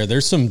stuff in here.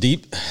 There's some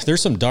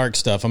dark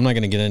stuff. I'm not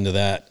going to get into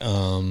that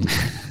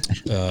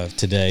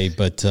today,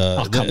 but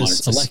come on.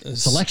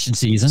 Selection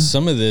season.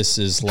 Some of this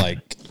is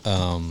like,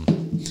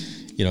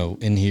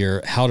 in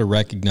here, how to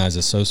recognize a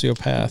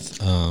sociopath.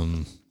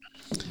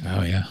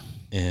 Oh yeah.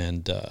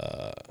 And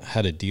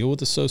how to deal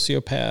with a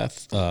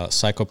sociopath,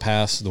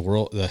 psychopaths,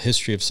 the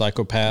history of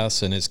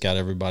psychopaths, and it's got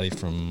everybody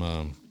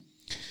from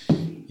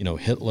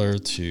Hitler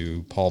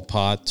to Pol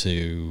Pot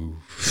to,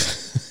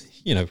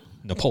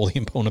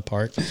 Napoleon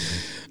Bonaparte.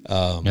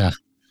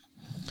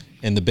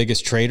 And the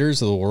biggest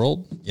traders of the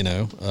world,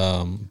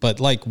 but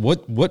like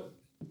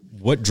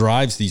what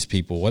drives these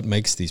people? What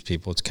makes these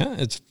people? It's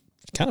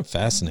kind of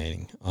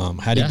fascinating.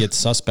 How do you get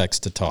suspects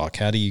to talk?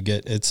 How do you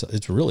get,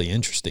 it's really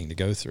interesting to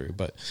go through,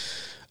 but,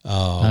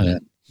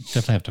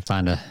 definitely have to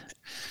find a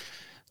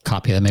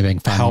copy of that. Maybe I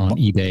can find one on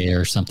eBay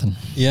or something.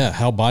 Yeah.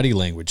 How body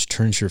language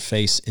turns your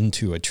face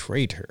into a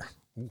traitor.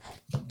 Ooh,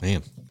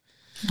 man.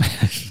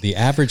 The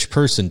average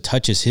person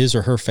touches his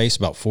or her face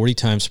about 40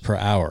 times per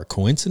hour.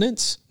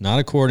 Coincidence? Not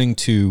according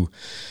to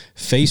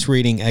face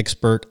reading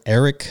expert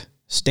Eric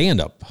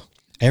Standup.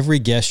 Every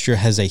gesture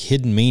has a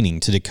hidden meaning.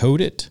 To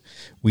decode it,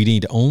 we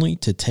need only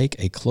to take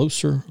a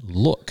closer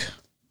look.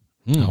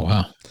 Oh,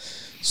 wow.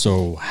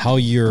 So how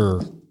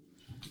you're,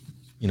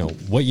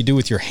 what you do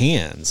with your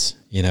hands,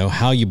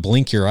 how you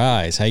blink your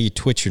eyes, how you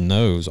twitch your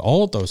nose,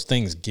 all of those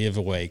things give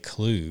away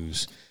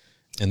clues.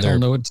 And I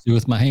don't know what to do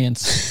with my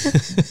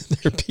hands.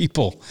 There are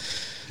people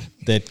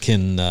that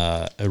can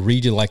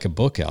read you like a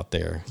book out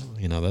there.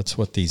 That's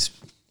what these.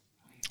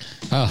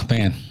 Oh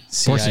man,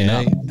 fortunately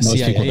not. Most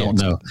people don't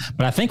know,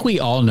 but I think we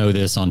all know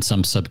this on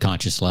some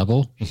subconscious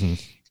level. Mm-hmm.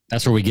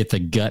 That's where we get the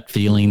gut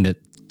feeling that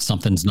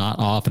something's not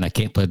off, and I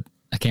can't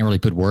really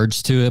put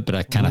words to it, but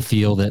I kind of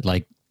feel that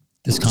like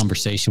this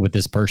conversation with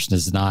this person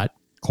is not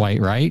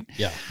quite right.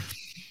 Yeah.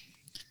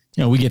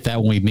 We get that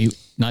when we meet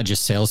not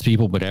just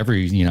salespeople, but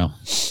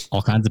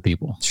all kinds of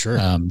people. Sure.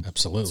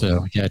 Absolutely.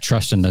 So yeah,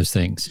 trust in those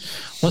things.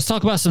 Let's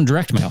talk about some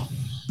direct mail.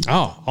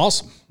 Oh,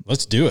 awesome.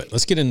 Let's do it.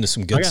 Let's get into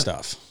some good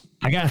stuff.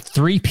 I got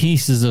 3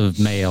 pieces of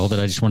mail that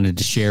I just wanted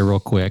to share real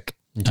quick.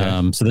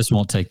 Okay. So this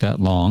won't take that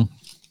long.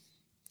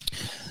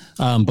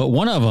 But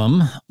one of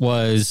them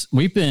was,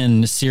 we've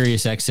been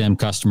Sirius XM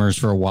customers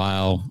for a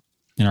while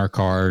in our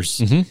cars,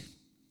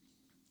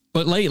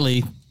 but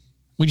lately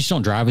we just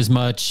don't drive as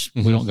much.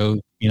 We don't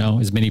go,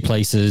 as many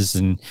places,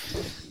 and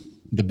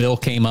the bill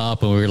came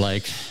up and we were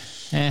like,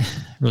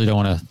 really don't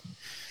want to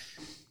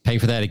pay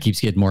for that. It keeps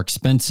getting more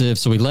expensive.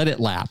 So we let it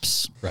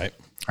lapse. Right.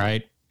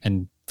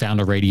 And found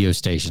a radio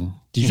station.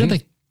 Did you know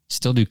they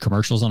still do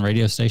commercials on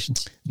radio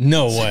stations?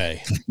 No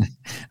way.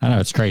 I know,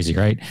 it's crazy,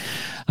 right?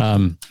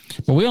 But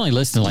we only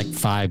listen to like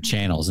 5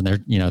 channels, and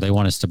they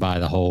want us to buy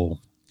the whole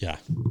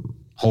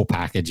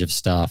package of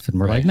stuff. And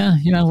we're like, nah,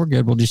 we're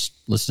good. We'll just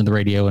listen to the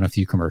radio and a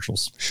few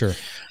commercials. Sure.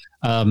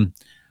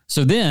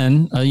 So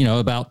then,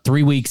 about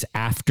 3 weeks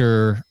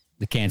after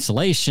the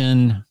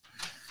cancellation,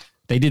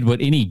 they did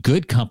what any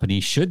good company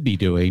should be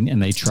doing,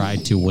 and they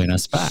tried to win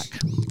us back.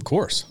 Of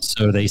course.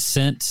 So they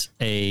sent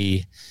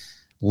a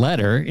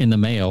letter in the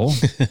mail.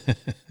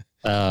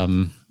 You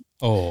know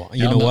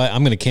what?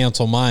 I'm going to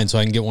cancel mine so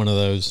I can get one of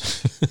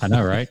those. I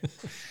know, right?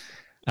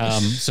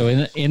 So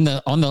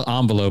on the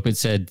envelope, it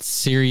said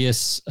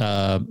Sirius,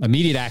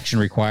 immediate action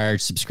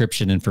required,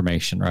 subscription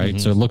information, right?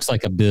 So it looks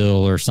like a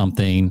bill or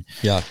something.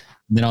 Yeah.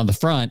 And then on the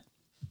front,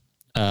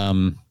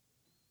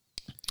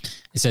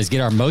 it says,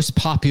 get our most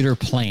popular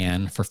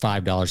plan for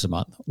 $5 a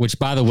month, which,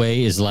 by the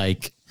way, is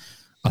like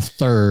a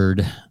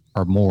third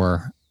or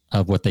more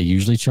of what they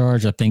usually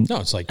charge. I think. No,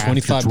 it's like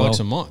 $25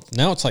 a month.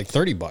 Now it's like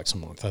 $30 a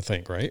month, I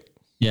think, right?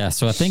 Yeah.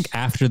 So I think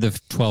after the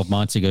 12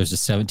 months, it goes to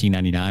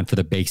 $17.99 for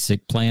the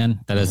basic plan.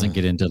 That doesn't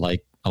get into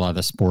like a lot of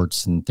the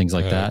sports and things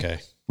like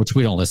that, which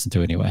we don't listen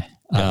to anyway.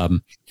 Yeah.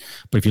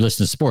 But if you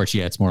listen to sports,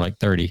 it's more like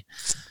 30.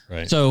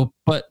 Right. So,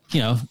 but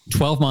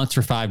 12 months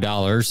for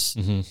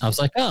 $5. I was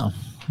like, oh,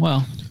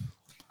 well,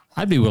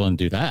 I'd be willing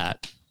to do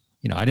that.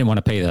 I didn't want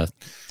to pay the,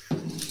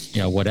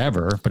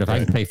 whatever, but if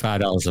I can pay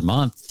 $5 a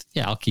month,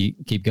 I'll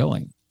keep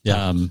going.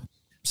 Yeah.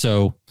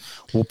 So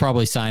we'll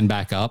probably sign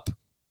back up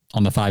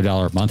on the $5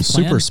 a month plan.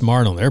 Super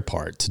smart on their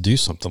part to do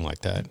something like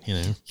that,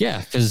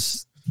 Yeah.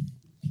 Cause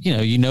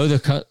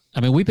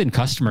we've been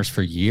customers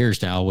for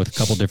years now with a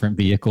couple different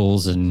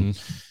vehicles, and,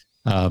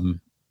 but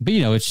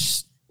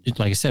it's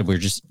like I said,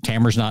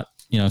 Tamara's not,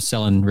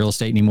 selling real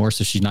estate anymore.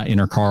 So she's not in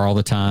her car all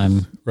the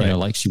time,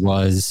 like she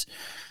was.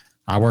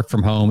 I work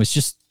from home.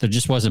 There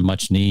just wasn't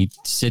much need.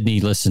 Sydney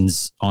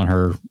listens on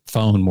her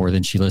phone more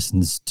than she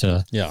listens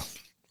to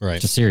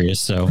Sirius.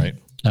 So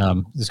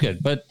it's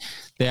good. But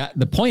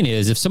the point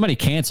is, if somebody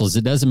cancels,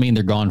 it doesn't mean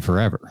they're gone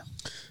forever.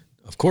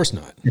 Of course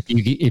not.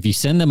 If you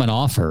send them an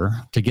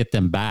offer to get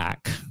them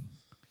back,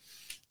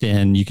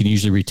 then you can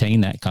usually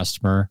retain that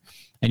customer.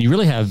 And you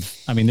really have,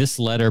 this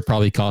letter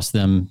probably cost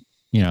them,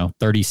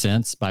 30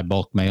 cents by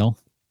bulk mail.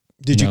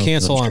 Did you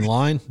cancel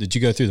online? Did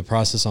you go through the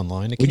process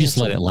online? We just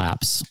let it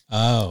lapse.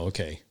 Oh,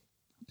 okay.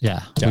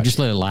 Yeah. Gotcha. We just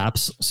let it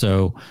lapse.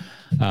 So,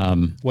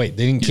 wait,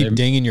 they didn't keep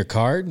dinging your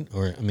card,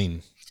 or,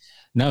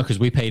 no, because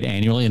we paid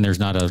annually, and there's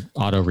not a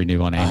auto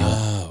renew on annual.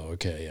 Oh,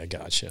 okay. I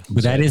gotcha.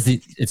 But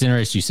it's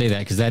interesting you say that,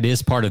 because that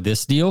is part of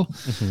this deal,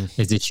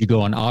 is that you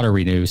go on auto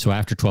renew. So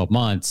after 12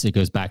 months, it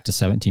goes back to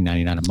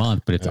 $17.99 a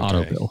month, but it's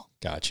auto bill.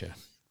 Gotcha.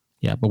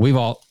 Yeah. But we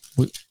don't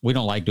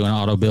like doing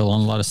auto bill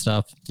on a lot of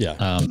stuff.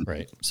 Yeah.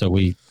 Right. So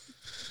we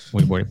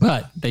worry,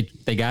 but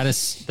they got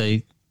us,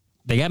 they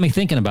they got me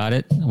thinking about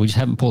it. We just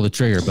haven't pulled the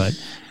trigger, but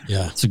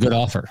yeah, it's a good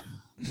offer.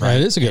 Right.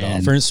 It is a good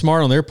offer, and it's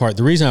smart on their part.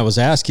 The reason I was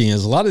asking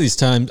is a lot of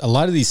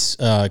these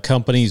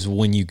companies,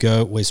 when you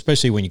go,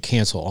 especially when you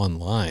cancel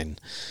online,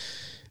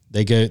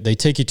 they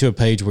take you to a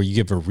page where you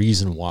give a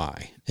reason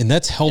why. And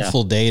that's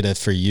helpful data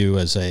for you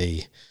as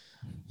a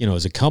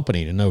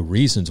company to know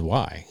reasons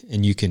why.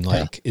 And you can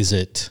is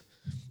it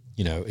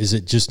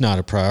just not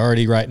a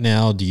priority right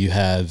now?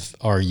 Is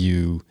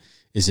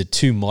it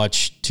too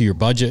much to your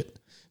budget?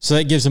 So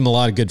that gives them a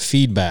lot of good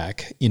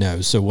feedback,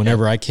 so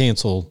whenever I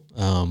cancel,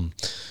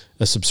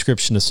 a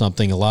subscription to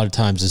something, a lot of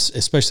times,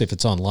 especially if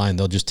it's online,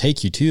 they'll just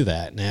take you to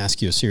that and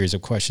ask you a series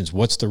of questions.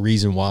 What's the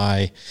reason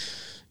why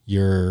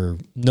you're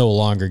no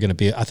longer going to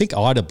be? I think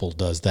Audible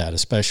does that,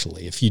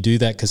 especially if you do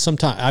that, because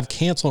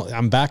sometimes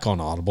I'm back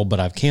on Audible, but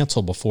I've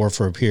canceled before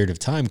for a period of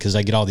time because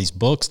I get all these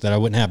books that I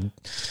wouldn't have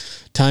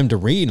time to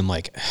read. I'm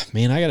like,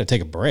 man, I got to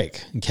take a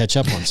break and catch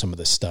up on some of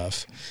this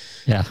stuff.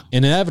 Yeah.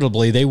 And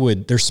inevitably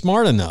they're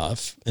smart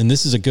enough, and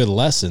this is a good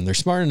lesson. They're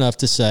smart enough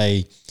to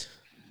say,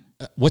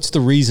 what's the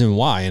reason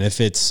why? And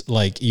if it's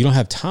like you don't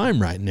have time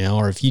right now,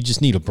 or if you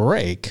just need a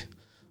break,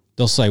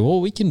 they'll say,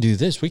 well, we can do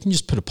this. We can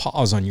just put a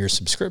pause on your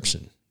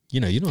subscription. You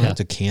don't have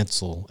to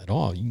cancel at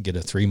all. You can get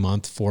a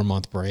 3-month,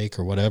 4-month break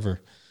or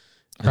whatever,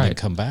 and then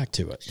come back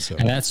to it. So,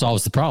 and that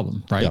solves the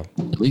problem, right? Yeah.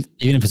 At least,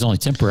 even if it's only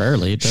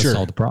temporarily, it does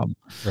solve the problem.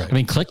 Right. I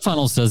mean,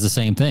 ClickFunnels does the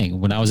same thing.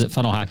 When I was at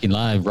Funnel Hacking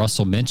Live,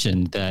 Russell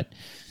mentioned that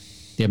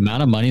the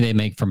amount of money they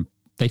make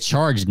they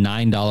charge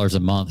 $9 a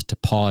month to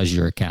pause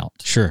your account.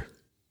 Sure.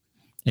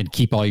 And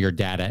keep all your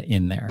data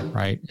in there,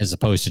 right? As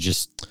opposed to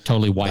just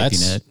totally wiping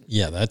it.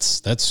 Yeah,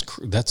 that's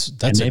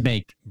and they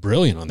make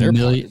brilliant on their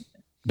part.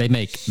 They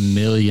make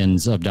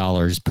millions of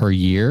dollars per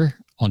year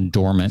on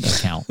dormant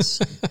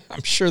accounts.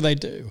 I'm sure they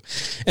do.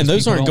 And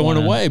those aren't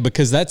going away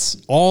because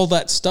that's all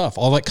that stuff,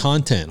 all that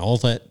content, all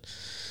that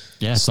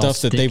stuff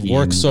that they've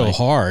worked so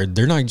hard.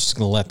 They're not just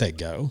going to let that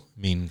go.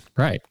 I mean,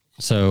 right.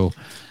 So,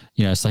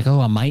 it's like,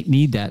 I might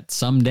need that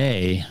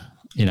someday.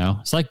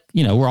 It's like,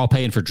 we're all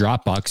paying for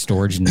Dropbox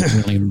storage and we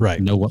don't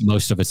even know what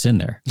most of it's in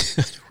there.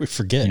 We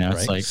forget, right?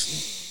 It's like,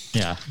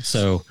 yeah.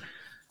 So,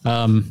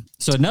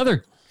 so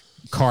another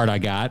card I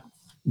got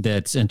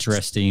that's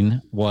interesting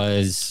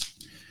was,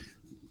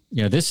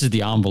 this is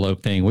the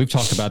envelope thing. We've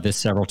talked about this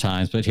several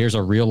times, but here's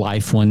a real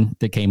life one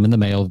that came in the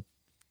mail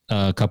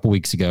a couple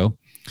weeks ago.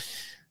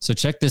 So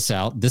check this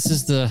out. This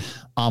is the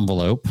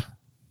envelope.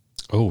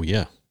 Oh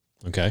yeah.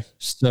 Okay.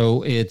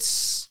 So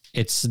it's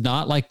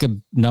not like a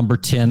number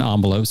 10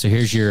 envelope. So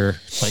here's your,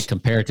 like,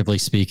 comparatively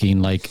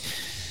speaking, like,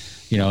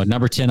 a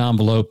number 10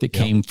 envelope that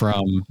came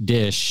from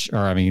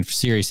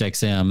Sirius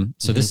XM.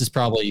 So this is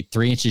probably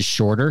 3 inches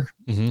shorter.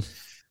 Mm-hmm.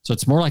 So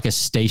it's more like a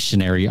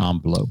stationary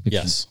envelope.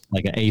 Yes.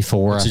 Like an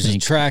A4. Which is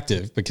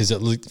attractive because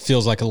it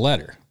feels like a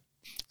letter.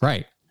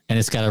 Right. And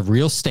it's got a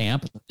real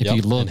stamp. If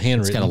you look,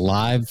 it's got a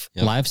live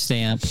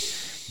stamp,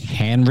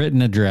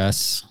 handwritten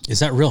address. Is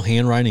that real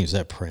handwriting? Is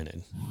that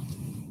printed?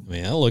 I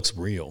mean, that looks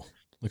real.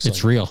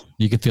 It's real.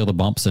 You can feel the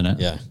bumps in it.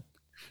 Yeah.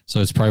 So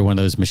it's probably one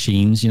of those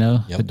machines,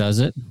 that does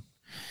it.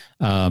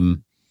 So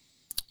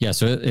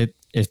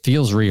it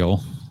feels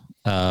real.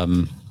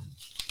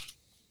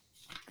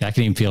 I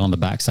can even feel on the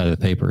back side of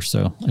the paper.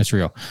 So it's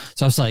real.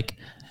 So I was like,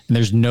 and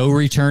there's no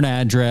return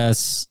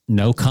address,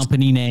 no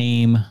company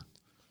name,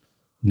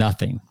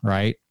 nothing.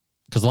 Right.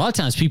 Because a lot of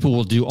times people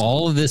will do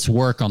all of this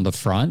work on the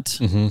front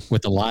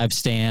with the live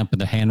stamp and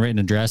the handwritten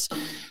address.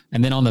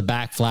 And then on the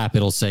back flap,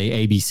 it'll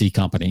say ABC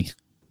company.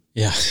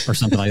 Yeah. Or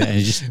something like that.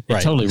 And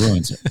it totally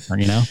ruins it,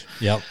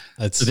 Yep.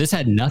 So this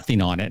had nothing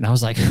on it. And I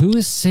was like, who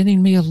is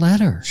sending me a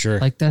letter? Sure.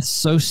 Like, that's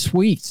so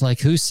sweet.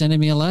 Like, who's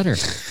sending me a letter?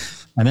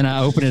 And then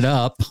I open it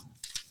up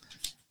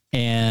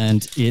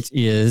and it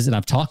is, and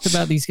I've talked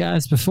about these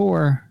guys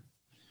before.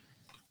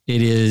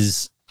 It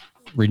is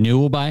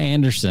Renewal by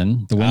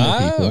Anderson, the window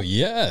people. Oh,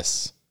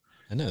 yes.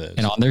 I know those.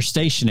 And on their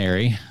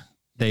stationery,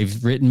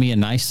 they've written me a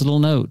nice little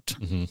note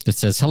that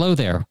says, hello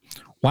there.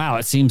 Wow,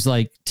 it seems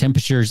like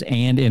temperatures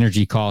and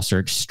energy costs are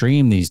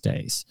extreme these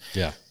days.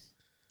 Yeah.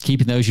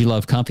 Keeping those you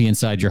love comfy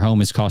inside your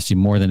home is costing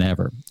more than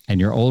ever. And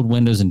your old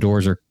windows and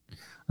doors are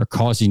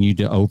causing you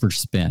to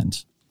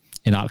overspend.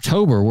 In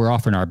October, we're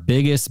offering our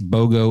biggest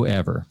BOGO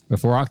ever.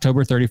 Before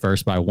October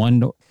 31st, buy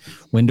one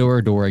window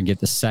or door and get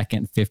the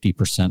second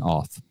 50%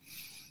 off.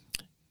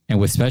 And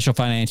with special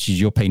financials,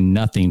 you'll pay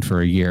nothing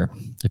for a year.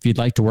 If you'd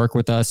like to work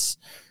with us,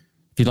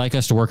 if you'd like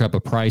us to work up a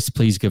price,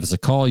 please give us a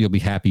call. You'll be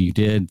happy you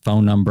did.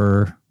 Phone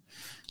number,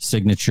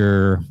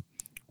 signature.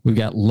 We've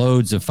got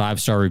loads of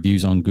 5-star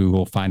reviews on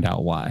Google. Find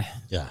out why.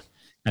 Yeah.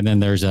 And then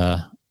there's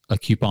a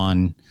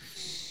coupon,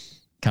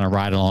 kind of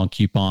ride along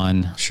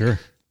coupon. Sure.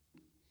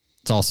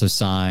 It's also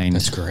signed.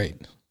 That's great.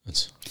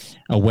 That's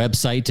a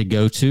website to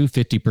go to,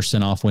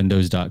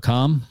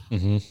 50%offwindows.com.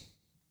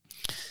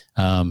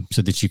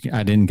 So that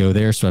I didn't go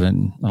there, so I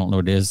don't know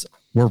what it is.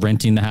 We're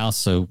renting the house,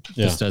 so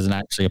this doesn't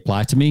actually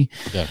apply to me.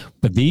 Yeah.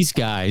 But these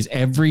guys,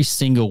 every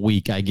single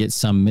week, I get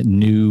some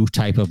new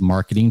type of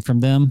marketing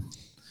from them.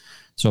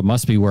 So it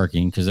must be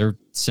working because they're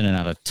sending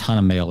out a ton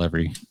of mail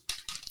every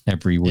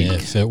every week. Yeah,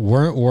 if it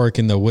weren't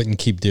working, they wouldn't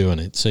keep doing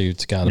it. So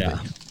it's got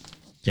to be.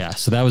 Yeah.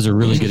 So that was a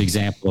really good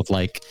example of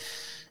like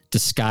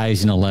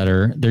disguising a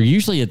letter. They're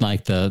usually in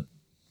like the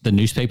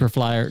newspaper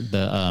flyer,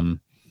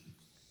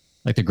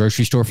 like the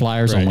grocery store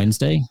flyers on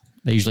Wednesday.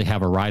 They usually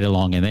have a ride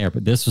along in there,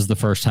 but this was the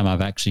first time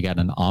I've actually got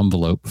an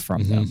envelope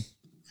from them.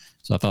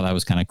 So I thought that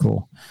was kind of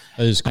cool.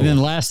 That is cool. And then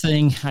the last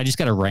thing, I just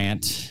got a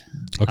rant.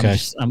 Okay.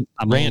 I'm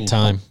rant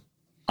time.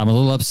 I'm a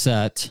little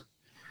upset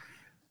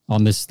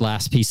on this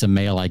last piece of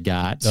mail I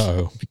got.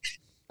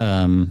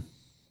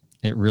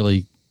 It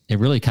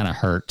really kind of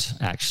hurt,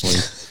 actually.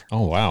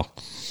 Oh, wow.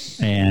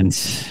 And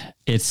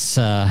it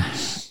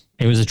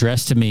was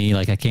addressed to me.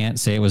 Like, I can't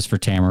say it was for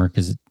Tamara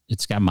because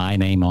it's got my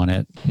name on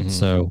it.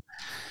 So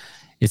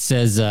it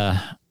says,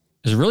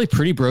 it's a really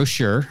pretty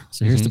brochure.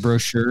 So here's the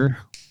brochure.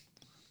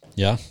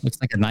 Yeah. Looks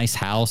like a nice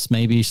house,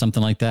 maybe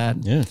something like that.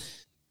 Yeah.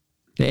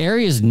 The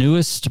area's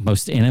newest,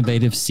 most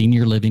innovative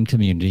senior living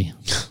community.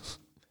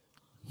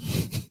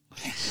 Is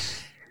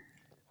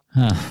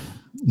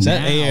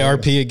that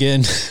AARP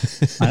again?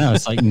 I know.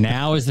 It's like,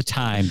 now is the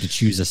time to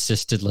choose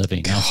assisted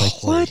living. I was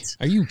like, what?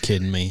 Are you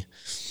kidding me?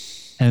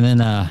 And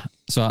then,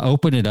 so I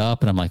open it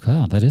up and I'm like,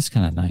 wow, that is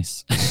kind of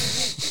nice.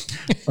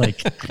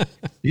 Like,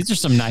 these are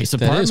some nice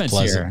apartments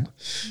here.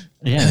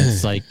 Yeah.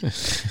 It's like,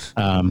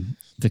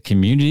 the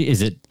community,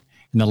 is it,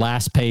 and the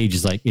last page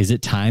is like, is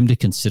it time to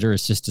consider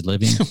assisted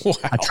living? Wow.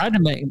 I tried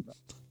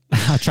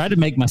to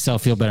make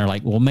myself feel better.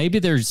 Like, well, maybe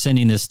they're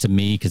sending this to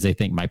me because they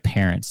think my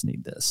parents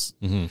need this.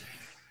 You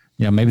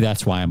know, maybe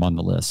that's why I'm on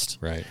the list.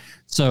 Right.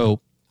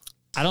 So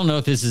I don't know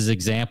if this is an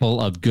example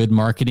of good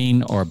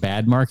marketing or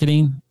bad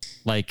marketing.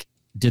 Like,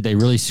 did they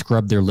really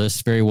scrub their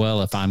list very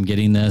well if I'm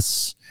getting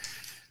this?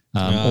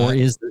 Or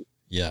is it?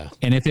 Yeah.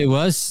 And if it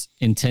was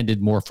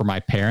intended more for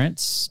my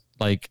parents,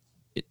 like,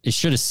 it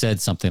should have said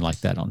something like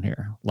that on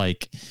here.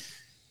 Like,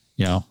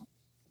 you know,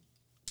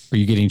 are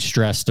you getting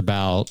stressed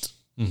about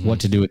what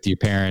to do with your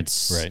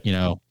parents, you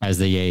know, as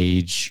they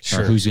age,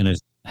 or who's going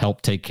to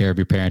help take care of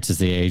your parents as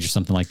they age, or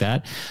something like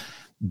that?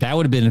 That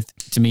would have been,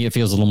 to me, it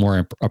feels a little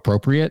more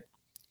appropriate.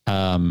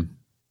 Yeah,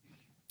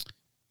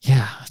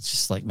 it's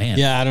just like, man.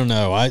 Yeah, I don't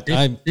know.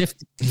 I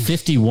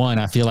 51,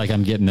 I feel like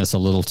I'm getting this a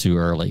little too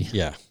early.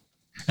 Yeah.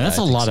 And that's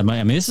a lot of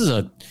money. I mean, this is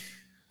a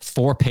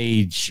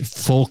 4-page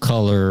full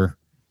color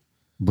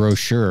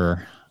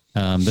brochure.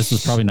 This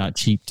was probably not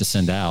cheap to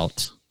send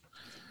out.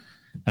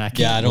 And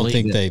I don't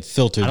think they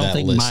filtered that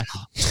list.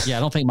 I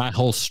don't think my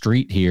whole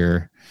street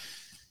here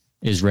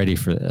is ready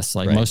for this.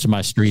 Like, most of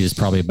my street is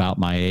probably about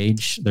my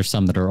age. There's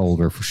some that are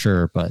older for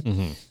sure, but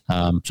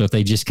so if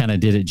they just kind of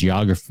did it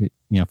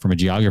from a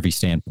geography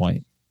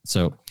standpoint.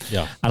 So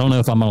I don't know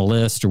if I'm on a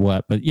list or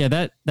what, but yeah,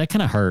 that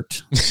kind of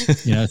hurt.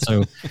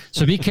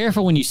 So be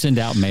careful when you send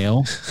out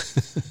mail.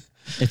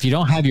 If you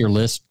don't have your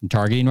list and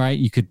targeting right,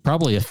 you could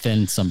probably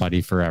offend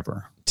somebody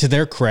forever. To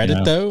their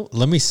credit, though,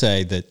 let me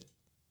say that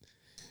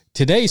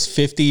today's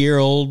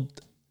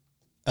 50-year-old,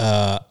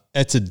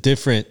 that's a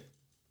different,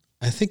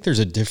 I think there's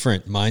a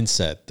different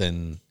mindset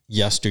than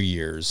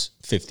yesteryear's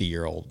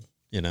 50-year-old,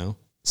 you know?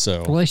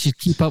 So, well, they should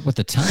keep up with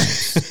the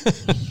times.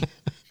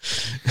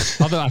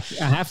 Although I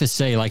have to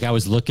say, like, I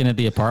was looking at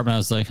the apartment, I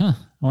was like, I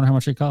wonder how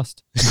much it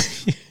cost.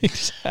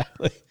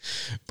 Exactly.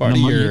 Part of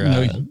your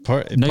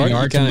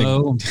yard to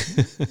mow,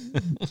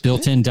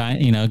 built-in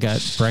dining,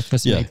 got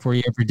breakfast made for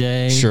you every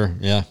day. Sure,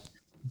 yeah.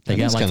 They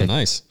got like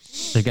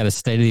nice. They've got a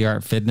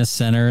state-of-the-art fitness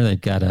center.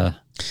 They've got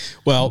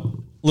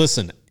well,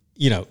 listen,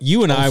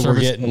 you and I were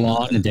getting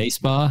salon and day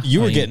spa.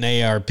 You were getting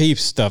AARP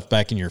stuff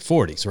back in your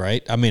 40s,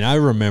 right? I mean, I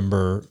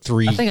remember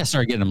I think I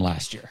started getting them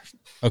last year.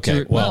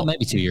 Okay, well,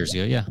 maybe 2 years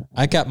ago. Yeah,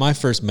 I got my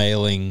first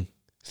mailing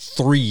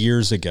 3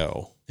 years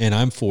ago, and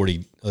I'm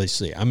 40. Let's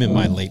see, I'm in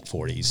my late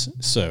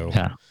 40s. So,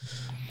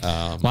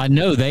 well, I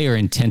know they are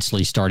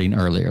intentionally starting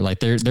earlier. Like,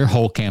 their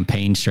whole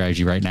campaign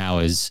strategy right now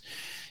is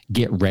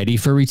get ready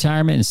for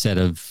retirement instead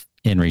of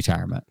in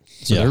retirement.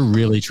 So they're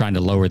really trying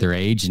to lower their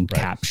age and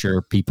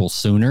capture people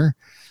sooner,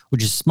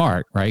 which is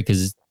smart, right?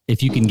 Because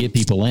if you can get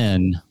people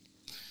in,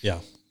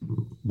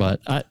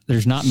 but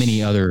there's not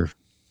many other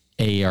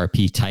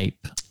AARP type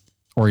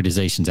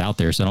organizations out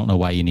there, so I don't know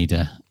why you need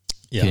to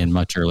get in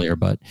much earlier,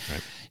 but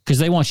because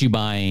they want you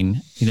buying,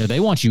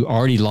 they want you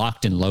already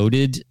locked and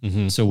loaded.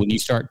 So when you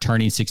start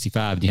turning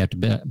 65, and you have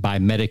to buy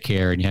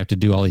Medicare, and you have to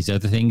do all these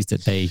other things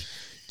that they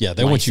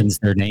want you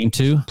their name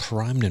to,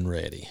 primed and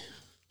ready.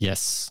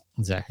 Yes,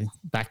 exactly.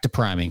 Back to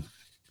priming.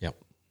 Yep.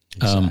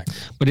 Exactly.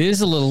 But it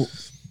is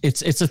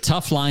it's a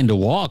tough line to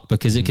walk,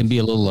 because it can be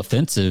a little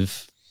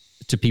offensive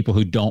to people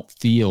who don't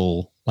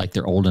feel like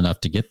they're old enough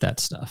to get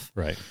that stuff.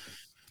 Right.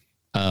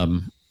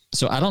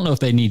 So I don't know if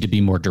they need to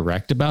be more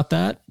direct about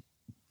that.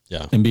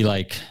 Yeah. And be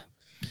like,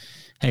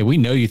 hey, we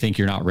know you think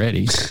you're not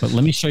ready, but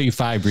let me show you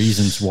 5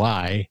 reasons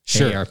why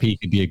AARP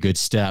could be a good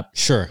step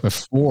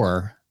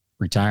before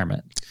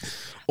retirement.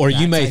 Or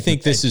you may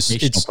think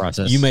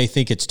you may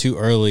think it's too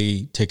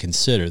early to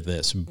consider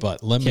this,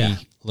 but let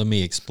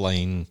me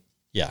explain.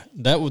 Yeah,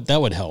 that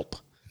would help.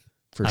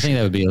 I think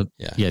that would be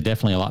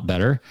definitely a lot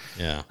better.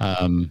 Yeah.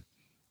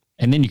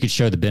 And then you could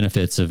show the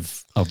benefits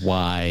of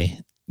why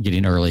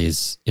getting early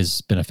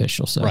is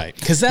beneficial. So right.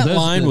 Because that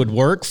line would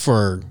work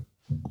for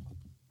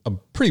a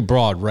pretty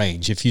broad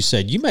range. If you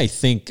said you may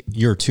think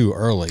you're too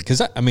early, because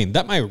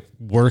that might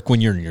work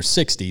when you're in your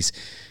 60s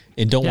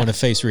and don't want to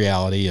face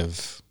reality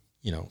of,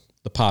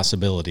 the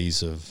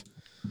possibilities of,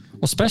 well,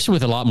 especially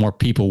with a lot more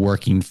people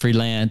working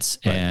freelance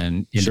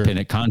and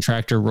independent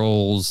contractor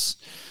roles.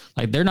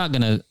 Like they're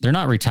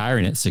not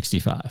retiring at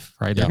 65,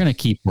 right? They're going to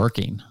keep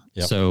working.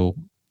 Yep. So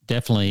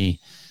definitely,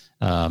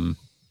 let's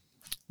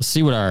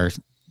see what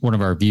one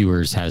of our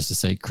viewers has to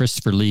say.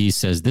 Christopher Lee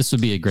says, this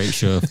would be a great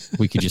show if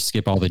we could just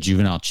skip all the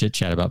juvenile chit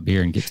chat about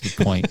beer and get to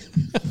the point.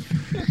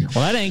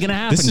 Well, that ain't going to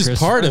happen. This is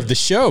part of the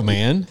show,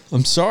 man.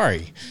 I'm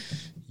sorry.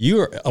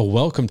 You are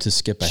welcome to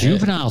skip ahead.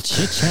 Juvenile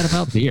chit chat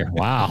about beer.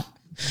 Wow.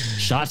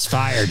 Shots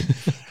fired.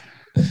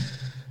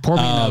 Pour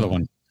me another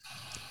one.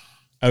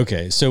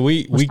 Okay. So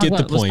we get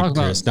the point,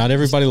 Chris. Not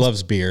everybody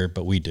loves beer,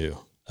 but we do.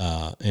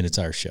 And it's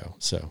our show.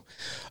 So,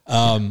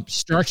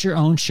 start your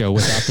own show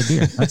without the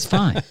beer. That's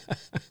fine.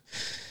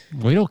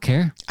 We don't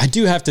care. I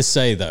do have to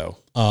say though,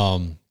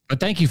 but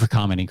thank you for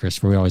commenting,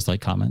 Christopher. We always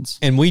like comments.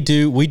 And we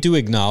do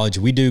acknowledge,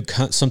 we do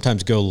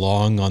sometimes go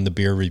long on the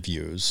beer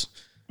reviews,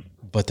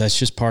 but that's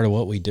just part of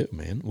what we do,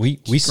 man. We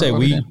say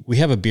we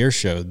have a beer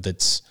show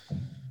that's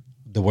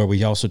where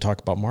we also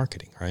talk about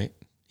marketing, right?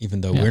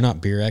 Even though we're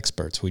not beer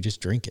experts, we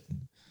just drink it.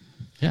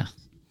 Yeah.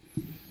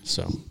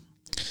 So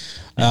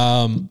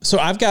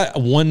I've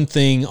got one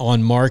thing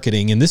on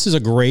marketing, and this is a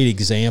great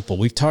example.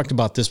 We've talked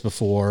about this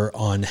before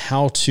on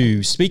how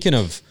to, speaking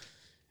of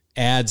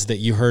ads that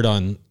you heard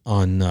on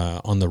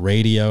the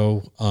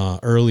radio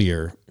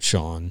earlier,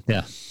 Sean.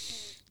 Yeah.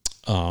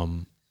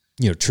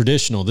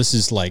 Traditional, this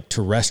is like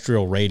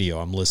terrestrial radio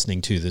I'm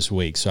listening to this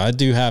week. So I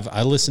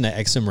listen to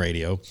XM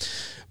radio,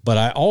 but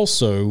I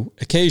also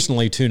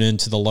occasionally tune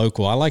into the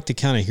local. I like to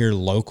kind of hear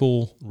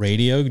local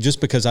radio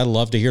just because I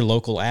love to hear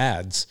local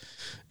ads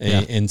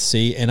and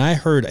see. And I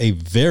heard a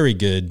very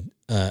good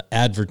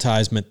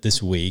advertisement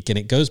this week, and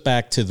it goes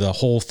back to the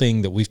whole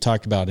thing that we've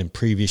talked about in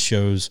previous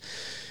shows,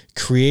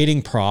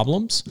 creating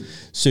problems.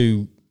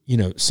 So,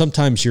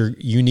 sometimes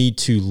you need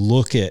to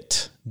look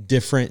at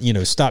different,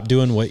 stop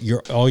doing what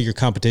all your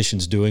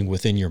competition's doing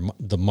within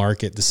the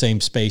market, the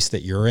same space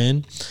that you're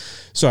in.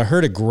 So I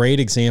heard a great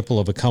example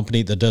of a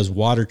company that does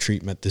water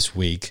treatment this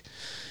week.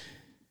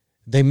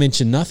 They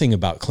mentioned nothing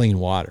about clean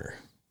water.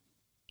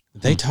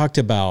 They talked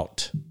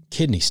about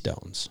kidney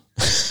stones.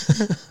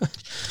 So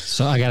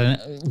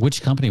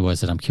which company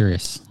was it? I'm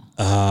curious.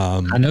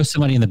 I know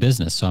somebody in the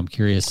business, so I'm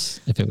curious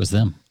if it was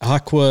them.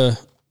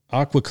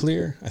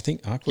 AquaClear, I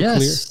think AquaClear.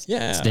 Yes.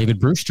 Yeah. It's David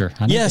Brewster.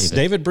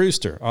 David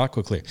Brewster,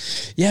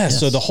 AquaClear. Yeah. Yes.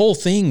 So the whole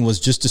thing was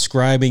just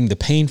describing the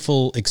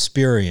painful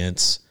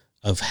experience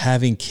of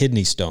having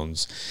kidney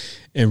stones.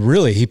 And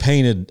really, he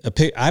painted a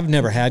pic. I've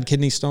never had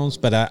kidney stones,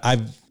 but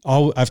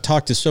I've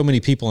talked to so many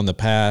people in the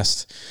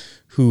past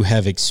who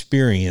have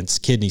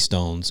experienced kidney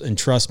stones. And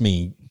trust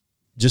me,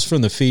 just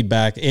from the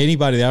feedback,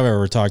 anybody that I've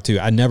ever talked to,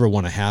 I never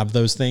want to have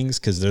those things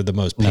because they're the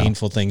most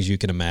painful things you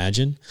can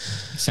imagine.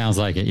 Sounds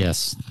like it,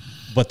 yes.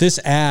 But this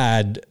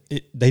ad,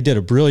 they did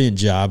a brilliant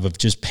job of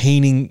just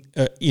painting,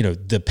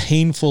 the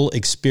painful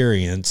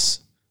experience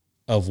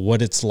of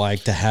what it's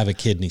like to have a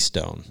kidney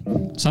stone.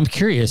 So I'm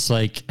curious,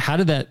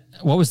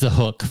 what was the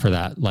hook for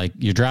that? Like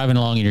you're driving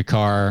along in your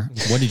car.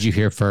 What did you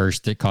hear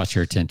first that caught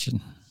your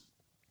attention?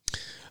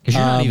 Because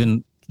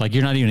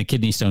you're not even a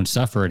kidney stone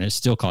sufferer and it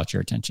still caught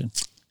your attention.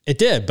 It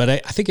did, but I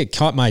think it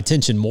caught my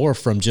attention more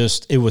from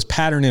it was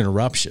pattern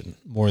interruption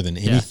more than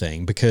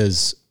anything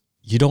because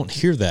you don't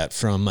hear that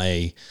from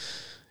a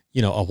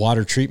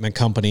water treatment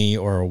company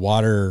or a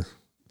water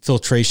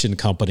filtration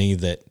company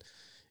that,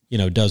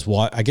 does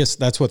water. I guess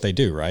that's what they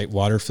do, right?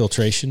 Water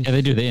filtration. Yeah,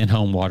 they do the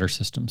in-home water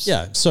systems.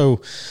 Yeah.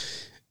 So,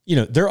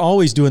 they're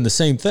always doing the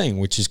same thing,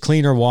 which is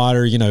cleaner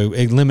water,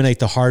 eliminate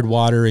the hard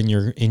water in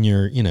your,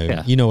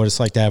 you know what it's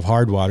like to have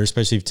hard water,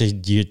 especially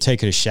if you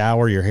take a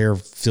shower, your hair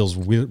feels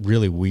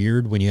really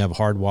weird when you have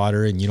hard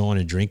water and you don't want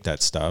to drink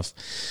that stuff.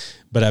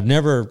 But I've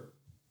never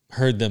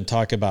heard them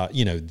talk about,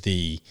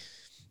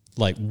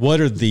 what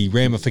are the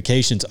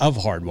ramifications of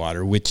hard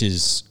water, which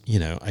is,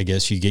 I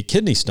guess you get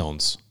kidney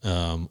stones,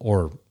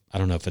 or I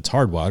don't know if it's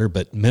hard water,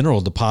 but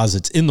mineral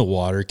deposits in the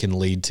water can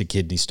lead to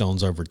kidney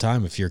stones over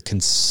time if you're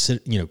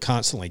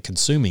constantly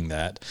consuming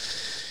that.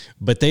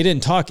 But they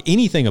didn't talk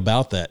anything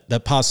about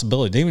that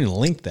possibility. They didn't even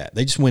link that.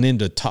 They just went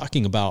into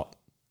talking about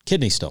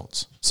kidney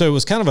stones. So it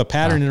was kind of a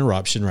pattern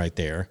interruption right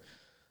there,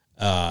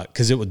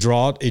 because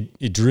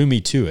it drew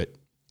me to it.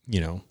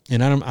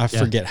 And I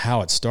forget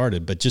how it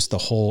started, but just the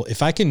whole,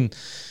 if I can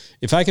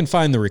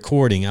find the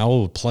recording, I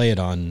will play it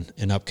on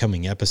an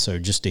upcoming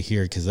episode just to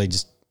hear,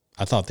 because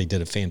I thought they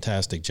did a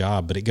fantastic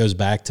job. But it goes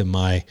back to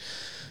my,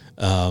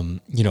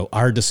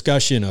 our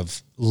discussion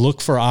of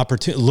look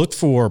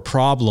for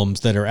problems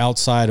that are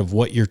outside of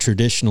what you're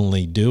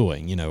traditionally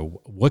doing.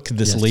 What could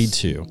this lead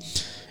to,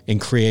 and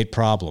create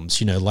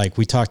problems. Like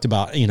we talked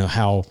about,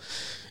 how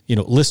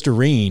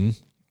Listerine,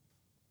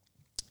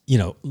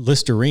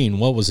 Listerine,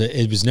 what was it?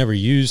 It was never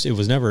used. It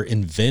was never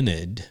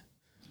invented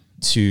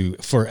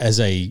as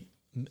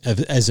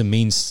a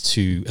means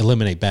to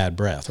eliminate bad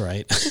breath.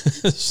 Right.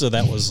 So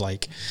that was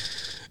like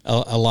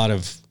a lot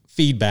of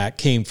feedback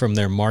came from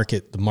the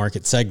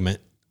market segment,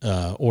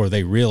 or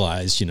they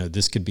realized,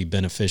 this could be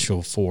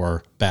beneficial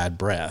for bad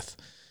breath.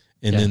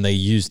 And then they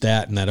used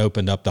that, and that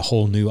opened up the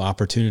whole new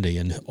opportunity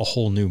and a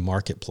whole new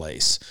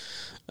marketplace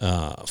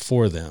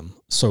for them.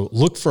 So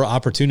look for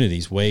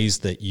opportunities, ways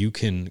that you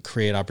can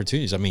create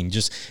opportunities. I mean,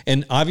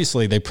 and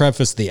obviously they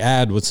preface the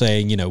ad with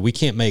saying, we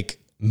can't make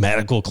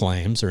medical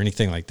claims or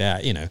anything like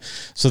that,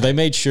 So they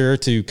made sure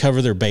to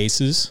cover their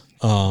bases,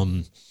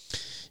 on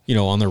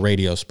the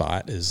radio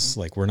spot is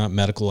like, we're not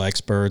medical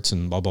experts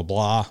and blah, blah,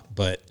 blah.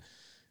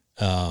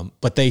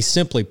 But they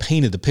simply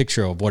painted the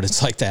picture of what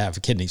it's like to have a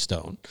kidney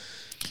stone.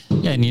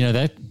 Yeah,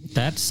 and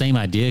that same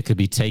idea could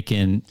be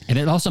taken, and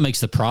it also makes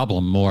the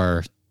problem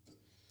more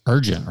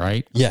urgent,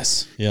 right?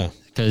 Yes, yeah.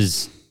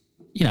 Because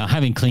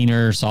having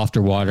cleaner, softer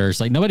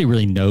waters, like nobody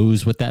really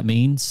knows what that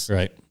means,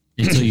 right?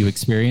 Until you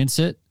experience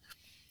it.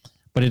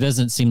 But it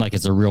doesn't seem like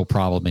it's a real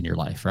problem in your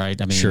life,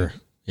 right? I mean, sure.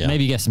 Yeah.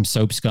 Maybe you get some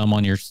soap scum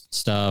on your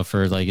stuff,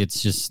 or like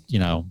it's just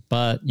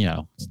But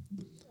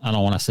I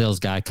don't want a sales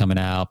guy coming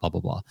out, blah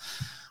blah blah.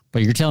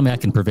 But you're telling me I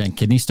can prevent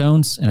kidney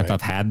stones, and if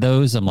I've had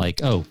those, I'm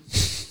like, oh.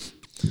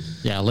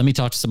 Yeah, let me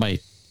talk to somebody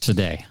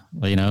today,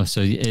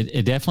 so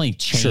it definitely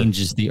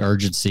changes the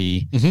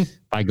urgency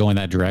by going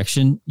that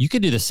direction. You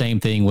could do the same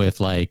thing with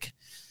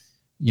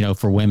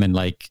for women,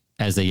 like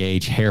as they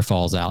age, hair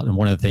falls out. And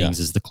one of the things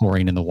is the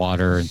chlorine in the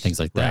water and things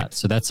like that. Right.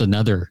 So that's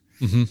another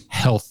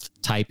health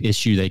type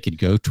issue they could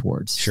go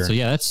towards. Sure. So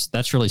yeah,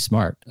 that's really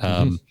smart.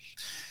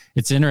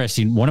 It's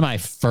interesting. One of my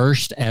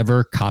first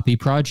ever copy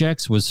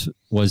projects was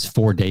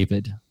for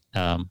David.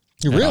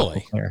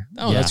 Really?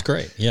 Oh, that's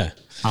great. Yeah.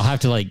 I'll have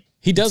to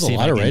he does a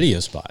lot of radio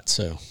spots,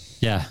 so.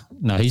 Yeah.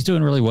 No, he's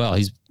doing really well.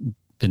 He's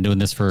been doing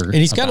this for. And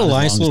he's got a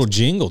nice little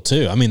jingle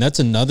too. I mean, that's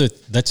another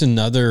that's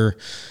another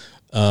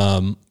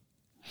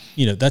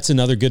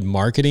good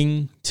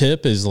marketing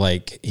tip is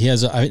he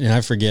has, and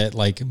I forget,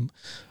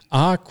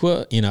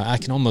 Aqua, I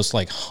can almost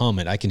hum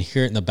it. I can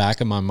hear it in the back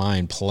of my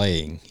mind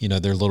playing,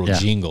 their little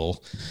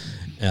jingle.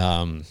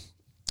 I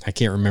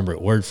can't remember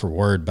it word for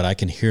word, but I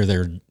can hear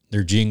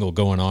their jingle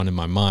going on in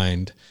my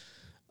mind.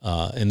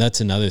 And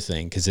that's another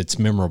thing, because it's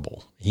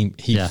memorable.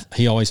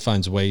 He always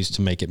finds ways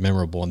to make it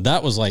memorable. And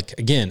that was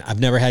again, I've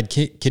never had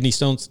kidney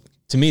stones.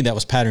 To me, that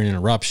was pattern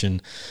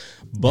interruption.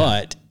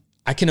 But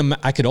I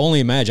could only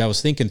imagine, I was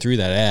thinking through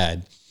that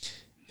ad,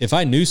 if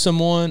I knew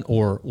someone,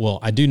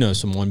 I do know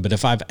someone, but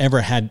if I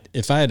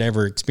had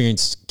ever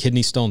experienced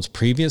kidney stones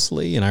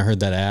previously and I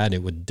heard that ad,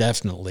 it would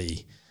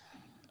definitely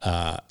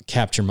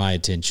capture my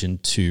attention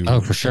to.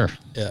 Oh, for sure.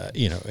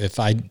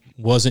 If I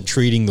wasn't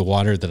treating the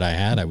water that I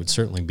had, I would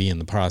certainly be in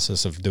the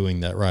process of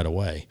doing that right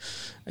away,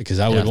 because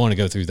I would want to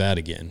go through that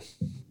again.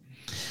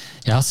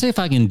 Yeah, I'll see if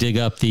I can dig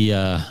up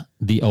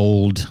the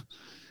old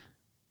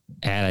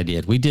ad I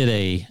did. We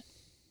did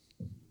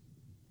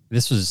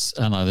this was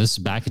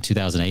back in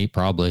 2008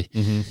 probably.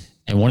 Mm-hmm.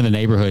 And one of the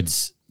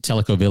neighborhoods,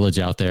 Tellico Village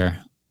out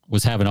there,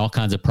 was having all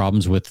kinds of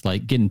problems with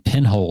getting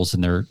pinholes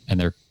in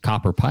their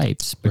copper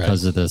pipes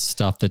because of the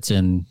stuff that's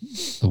in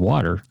the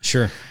water.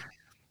 Sure.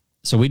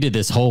 So we did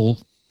this whole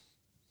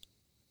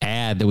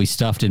ad that we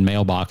stuffed in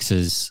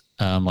mailboxes,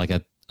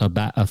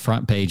 a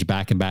front page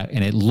back and back.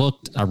 And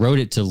I wrote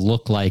it to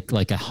look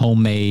like a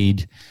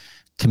homemade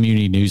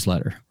community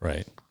newsletter.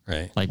 Right.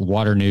 Like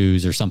water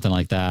news or something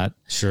like that.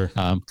 Sure.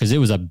 Because it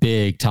was a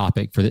big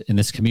topic and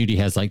this community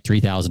has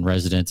 3,000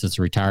 residents. It's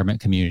a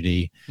retirement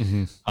community.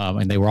 Mm-hmm.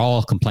 And they were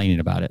all complaining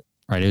about it.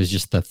 Right. It was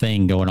just the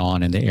thing going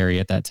on in the area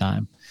at that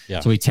time.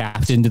 Yeah. So we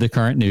tapped into the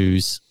current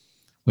news.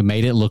 We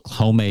made it look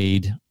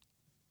homemade,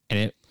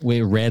 and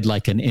we read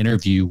an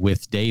interview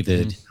with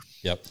David.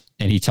 Mm-hmm. Yep.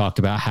 And he talked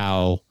about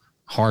how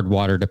hard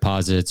water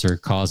deposits are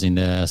causing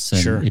this.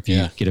 And if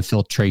you get a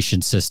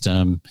filtration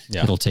system,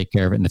 it'll take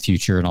care of it in the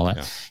future and all that.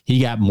 Yeah. He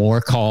got more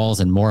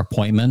calls and more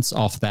appointments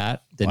off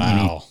that than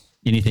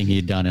anything he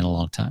had done in a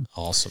long time.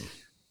 Awesome.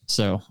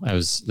 So that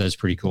was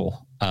pretty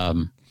cool.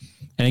 And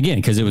again,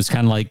 because it was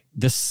kind of like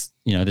this,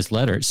 this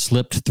letter, it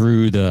slipped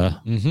through the,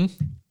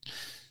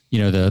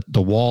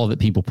 the wall that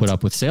people put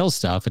up with sales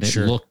stuff. And it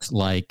looked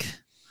like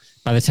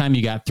by the time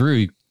you got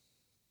through,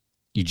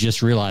 you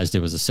just realized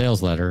it was a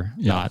sales letter,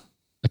 not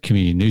a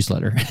community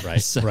newsletter.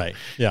 Right. So right.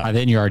 Yeah.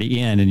 then you're already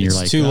in and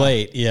you're too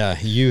late. Yeah.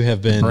 You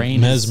have been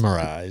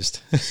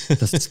mesmerized.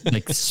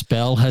 The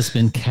spell has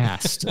been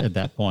cast at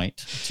that point.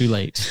 Too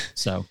late.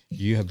 So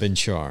you have been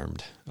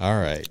charmed.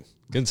 All right.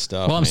 Good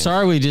stuff. Well, I'm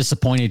sorry we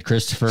disappointed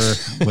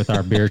Christopher with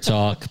our beer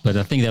talk, but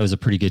I think that was a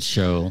pretty good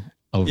show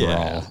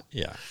overall.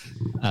 Yeah.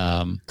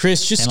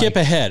 Chris, just skip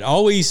ahead.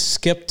 Always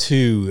skip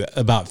to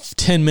about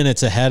 10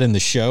 minutes ahead in the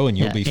show and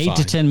you'll be fine. 8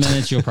 to 10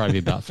 minutes, you'll probably be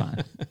about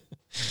fine.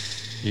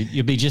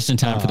 You'll be just in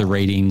time for the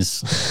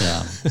ratings.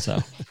 So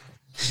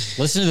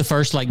listen to the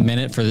first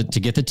minute to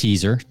get the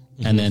teaser.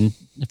 Mm-hmm. And then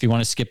if you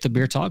want to skip the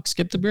beer talk,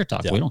 skip the beer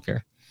talk. Yeah. We don't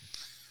care.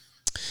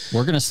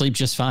 we're going to sleep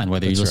just fine,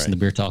 whether you listen to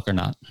Beer Talk or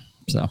not.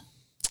 So,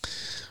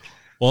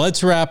 well,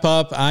 let's wrap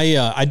up.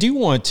 I do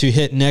want to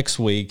hit next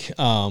week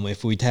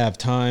if we have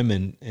time,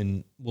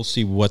 and we'll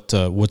see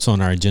what's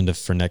on our agenda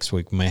for next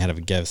week. We may have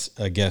a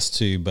guest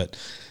too, but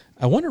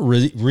I want to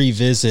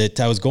revisit.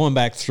 I was going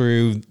back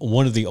through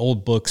one of the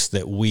old books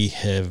that we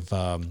have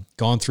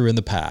gone through in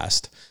the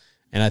past,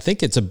 and I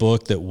think it's a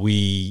book that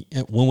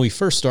when we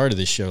first started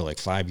this show like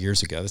 5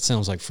 years ago. That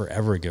sounds like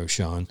forever ago,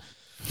 Sean.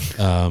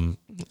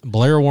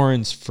 Blair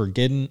Warren's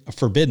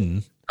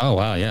Forbidden. Oh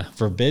wow, yeah.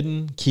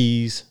 Forbidden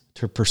Keys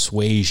to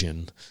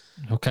Persuasion.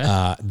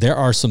 Okay. There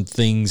are some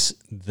things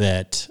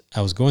that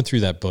I was going through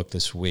that book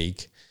this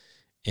week,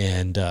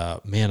 and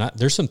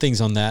there's some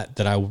things on that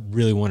I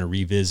really want to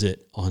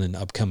revisit on an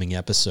upcoming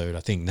episode. I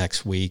think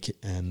next week,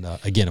 and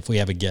again, if we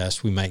have a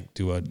guest, we might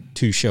do a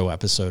 2-show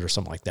episode or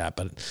something like that.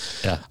 But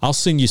yeah, I'll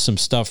send you some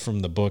stuff from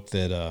the book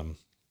that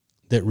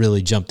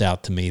really jumped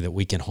out to me that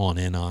we can hone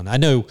in on. I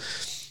know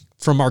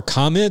from our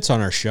comments on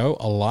our show,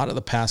 a lot of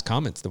the past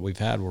comments that we've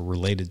had were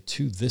related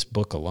to this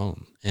book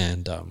alone.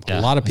 And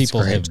a lot of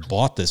people have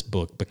bought this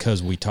book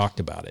because we talked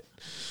about it.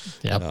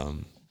 Yep.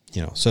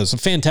 So it's a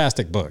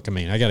fantastic book. I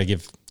mean, I got to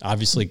give,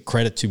 obviously,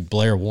 credit to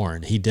Blair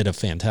Warren. He did a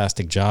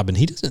fantastic job, and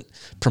he doesn't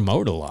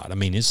promote a lot. I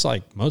mean, it's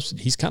like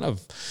he's kind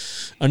of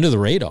under the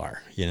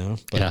radar,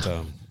 but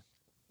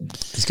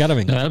he's got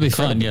to. That'll be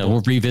fun. Yeah,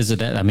 we'll revisit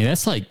that. I mean,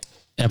 that's like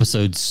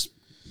episodes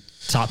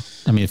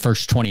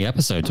first 20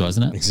 episodes,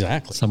 wasn't it?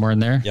 Exactly. Somewhere in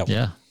there. Yep.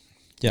 Yeah.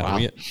 Yeah.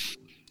 Wow.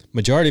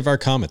 Majority of our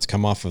comments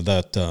come off of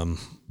that,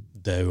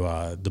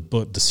 the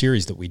book, the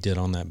series that we did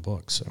on that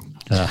book. So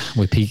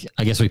we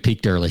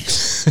peaked early.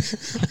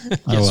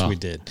 Yes, we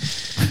did.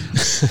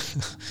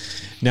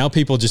 Now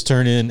people just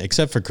turn in,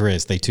 except for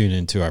Chris, they tune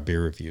into our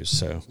beer reviews.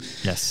 So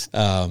yes.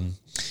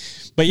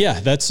 But yeah,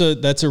 that's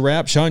a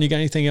wrap. Sean, you got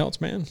anything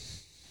else, man?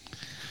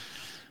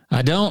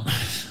 I don't,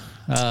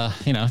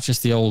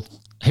 just the old,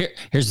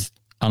 here's,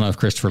 I don't know if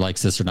Christopher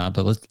likes this or not,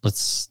 but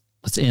let's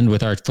end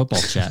with our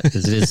football chat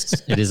because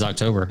it is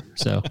October.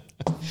 So,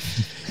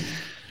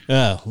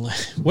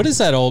 what is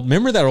that old?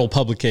 Remember that old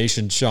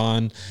publication,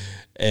 Sean?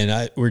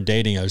 And we're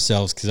dating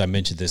ourselves because I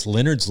mentioned this.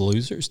 Leonard's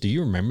Losers. Do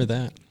you remember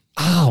that?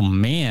 Oh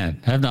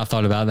man, I have not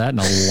thought about that in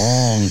a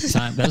long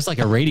time. That was like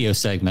a radio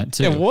segment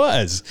too. It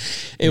was.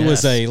 It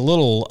was a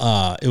little.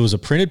 It was a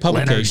printed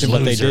publication,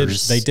 but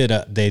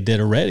they did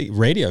a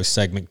radio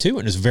segment too, and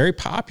it was very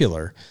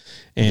popular.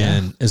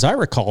 And as I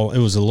recall, it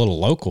was a little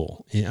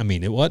local. I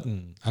mean, it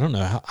wasn't, I don't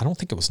know, I don't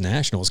think it was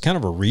national. It was kind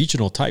of a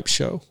regional type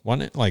show,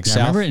 wasn't it? Like South.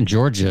 I remember it in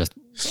Georgia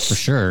for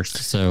sure.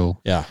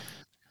 So,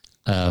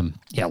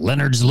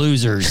 Leonard's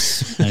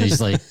Losers. And he's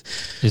like,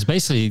 it's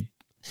basically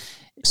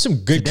some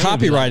good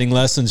copywriting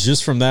lessons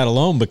just from that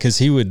alone, because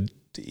he would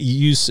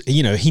use,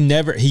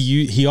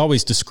 he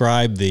always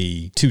described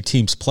the two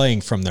teams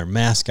playing from their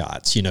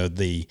mascots,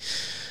 the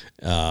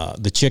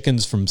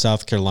chickens from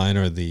South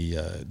Carolina, or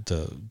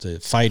the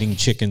fighting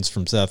chickens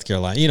from South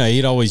Carolina.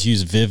 He'd always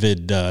use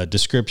vivid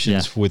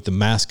descriptions with the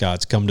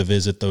mascots come to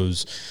visit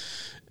those,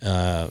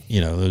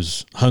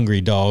 those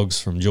hungry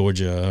dogs from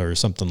Georgia or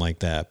something like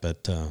that.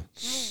 But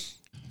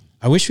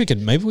I wish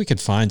maybe we could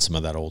find some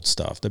of that old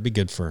stuff. That'd be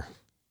good for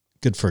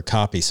a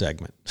copy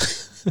segment.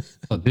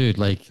 Oh, dude,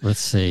 let's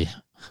see.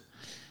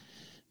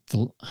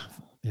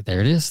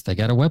 There it is. They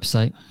got a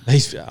website.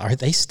 Are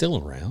they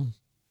still around?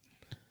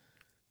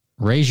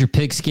 Raise your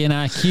pigskin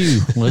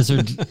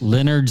IQ.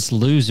 Leonard's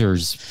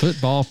Losers.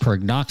 Football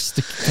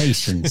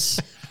prognostications.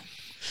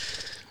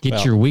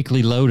 Get your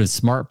weekly load of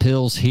smart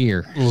pills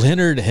here.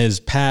 Leonard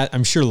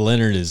I'm sure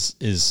Leonard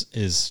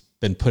is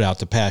been put out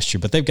to pasture,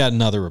 but they've got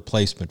another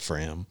replacement for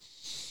him.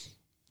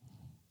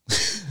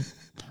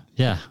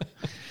 Yeah.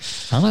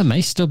 I don't know. It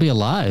may still be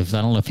alive.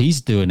 I don't know if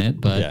he's doing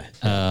it, but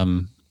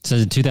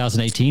says in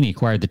 2018, he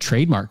acquired the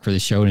trademark for the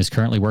show and is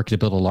currently working to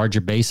build a larger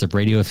base of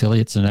radio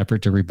affiliates in an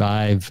effort to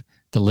revive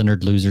the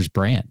Leonard Losers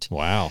brand.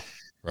 Wow.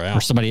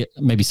 Or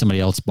maybe somebody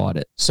else bought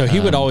it. So he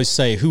would always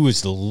say who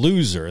was the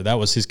loser. That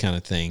was his kind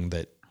of thing,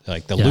 that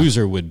like the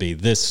loser would be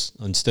this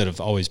instead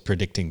of always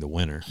predicting the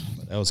winner.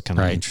 That was kind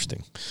of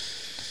interesting.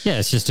 Yeah.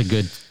 It's just a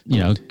good,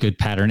 good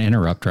pattern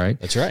interrupt, right?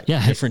 That's right.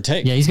 Yeah. Different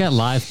take. Yeah. He's got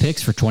live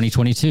picks for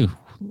 2022.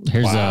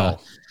 Here's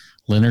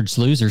Leonard's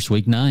Losers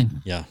week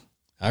 9. Yeah.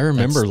 I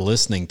remember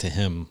listening to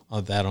him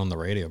that on the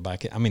radio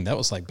back. That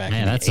was like back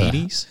in the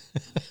 80s.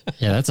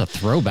 Yeah, that's a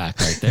throwback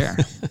right there.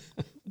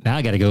 Now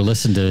I got to go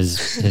listen to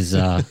his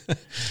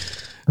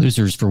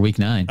Losers for week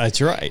 9. That's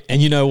right.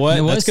 And you know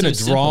what? That's going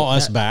to draw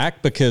us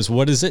back, because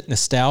what is it?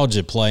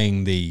 Nostalgia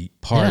playing the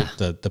part,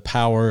 the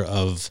power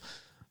of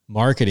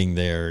marketing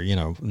there.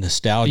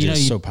 Nostalgia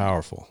is so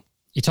powerful.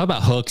 You talk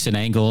about hooks and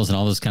angles and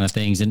all those kind of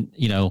things. And,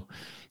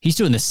 he's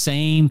doing the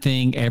same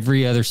thing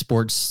every other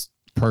sports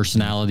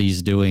personality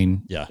is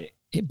doing. Yeah.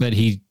 But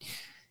he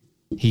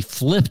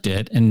flipped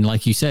it, and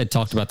like you said,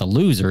 talked about the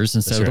losers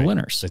instead of the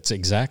winners. That's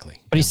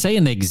exactly. But he's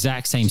saying the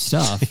exact same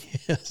stuff.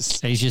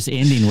 Yes. He's just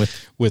ending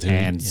with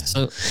and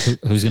so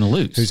who's going to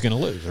lose? Who's going to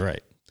lose?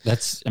 Right.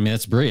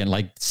 That's brilliant.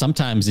 Like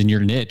sometimes in your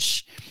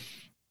niche,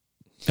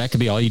 that could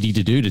be all you need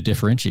to do to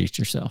differentiate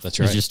yourself. That's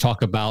right. Is just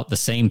talk about the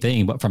same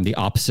thing, but from the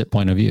opposite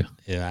point of view.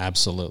 Yeah,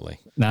 absolutely.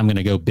 Now I'm going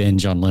to go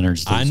binge on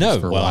Leonard's. I know.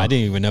 Well, I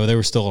didn't even know they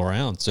were still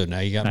around. So now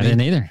you got me. I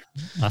didn't either.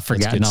 I've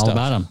forgotten all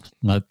about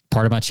them.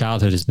 Part of my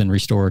childhood has been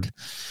restored.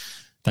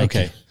 Thank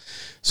you.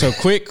 So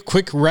quick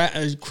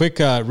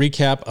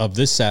recap of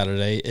this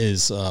Saturday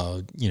is,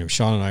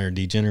 Sean and I are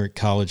degenerate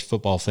college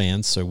football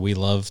fans, so we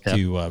love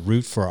to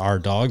root for our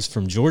dogs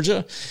from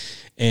Georgia,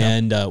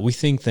 and we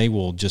think they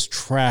will just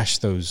trash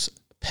those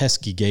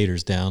pesky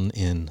Gators down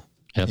in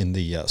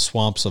the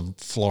swamps of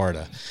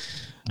Florida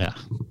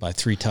by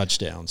 3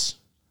 touchdowns.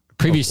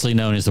 Previously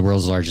known as the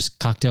world's largest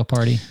cocktail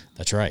party.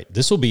 That's right.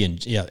 This will be in,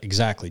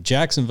 exactly,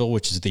 Jacksonville,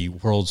 which is the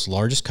world's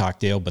largest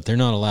cocktail, but they're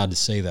not allowed to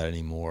say that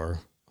anymore.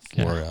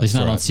 He's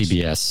not on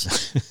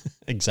CBS.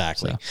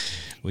 Exactly. So,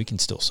 we can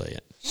still say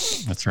it.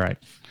 That's right.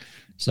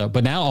 So,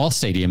 but now all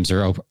stadiums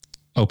are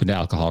open to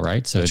alcohol,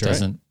 right? So it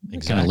doesn't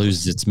kind of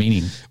lose its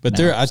meaning. But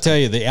I tell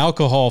you, the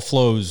alcohol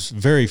flows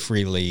very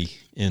freely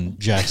in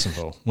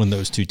Jacksonville when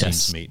those two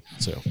teams meet.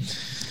 So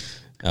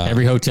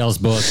every hotel's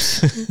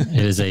booked.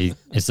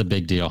 It's a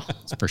big deal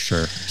for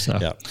sure. So,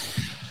 all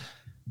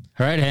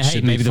right. Hey,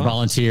 maybe the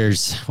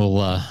Volunteers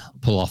will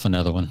pull off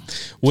another one,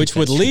 which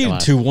would lead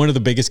to one of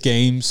the biggest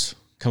games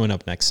coming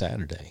up next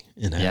Saturday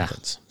in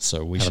Athens.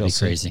 So we shall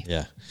see. Crazy.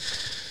 Yeah.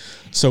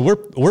 So we're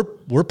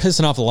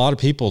pissing off a lot of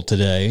people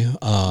today.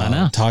 I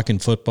know. Talking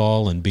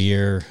football and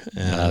beer.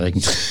 They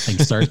can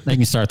start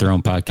their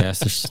own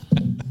podcast. Just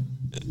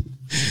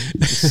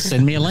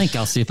send me a link.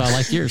 I'll see if I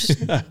like yours.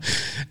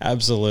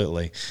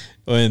 Absolutely.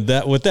 And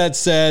with that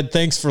said,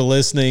 thanks for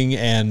listening,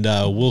 and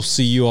we'll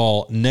see you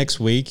all next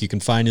week. You can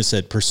find us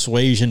at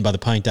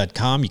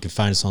persuasionbythepint.com. You can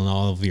find us on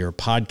all of your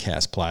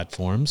podcast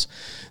platforms.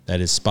 That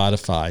is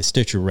Spotify,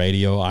 Stitcher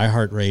Radio,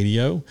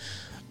 iHeartRadio,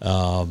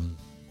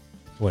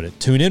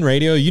 TuneIn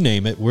Radio, you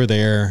name it, we're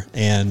there.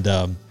 And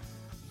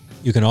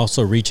you can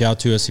also reach out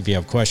to us if you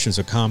have questions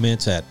or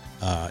comments at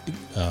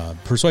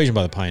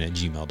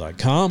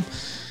persuasionbythepint@gmail.com.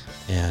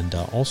 And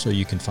also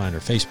you can find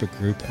our Facebook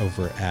group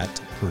over at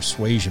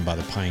Persuasion by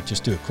the Pint.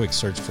 Just do a quick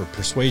search for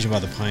Persuasion by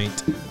the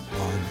Pint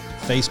on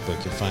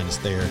Facebook. You'll find us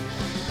there.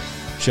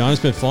 Sean,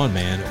 it's been fun,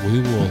 man. We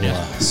will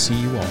see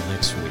you all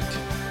next week.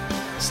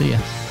 See ya.